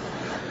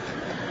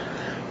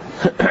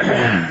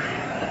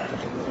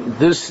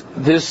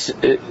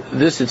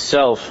 This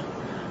itself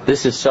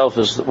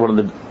is one of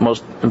the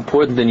most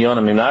important in Yonah.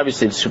 I mean,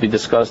 obviously it should be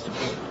discussed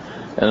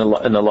in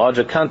a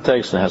larger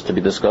context, and has to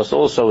be discussed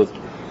also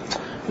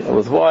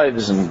with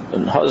wives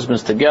and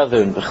husbands together,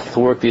 and to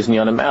work these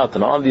Yonim out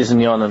and all these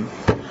Yonim.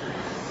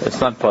 It's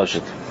not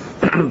pashut,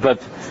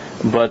 but.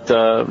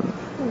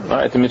 All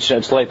right,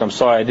 it's late. I'm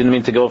sorry. I didn't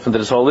mean to go off into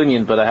this whole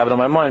Indian, but I have it on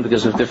my mind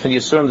because of different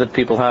yisurim that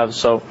people have.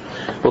 So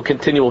we'll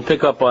continue. We'll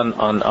pick up on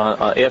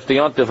after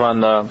Yontif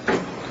on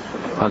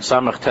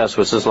Samach Tes,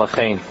 which is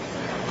Lachain.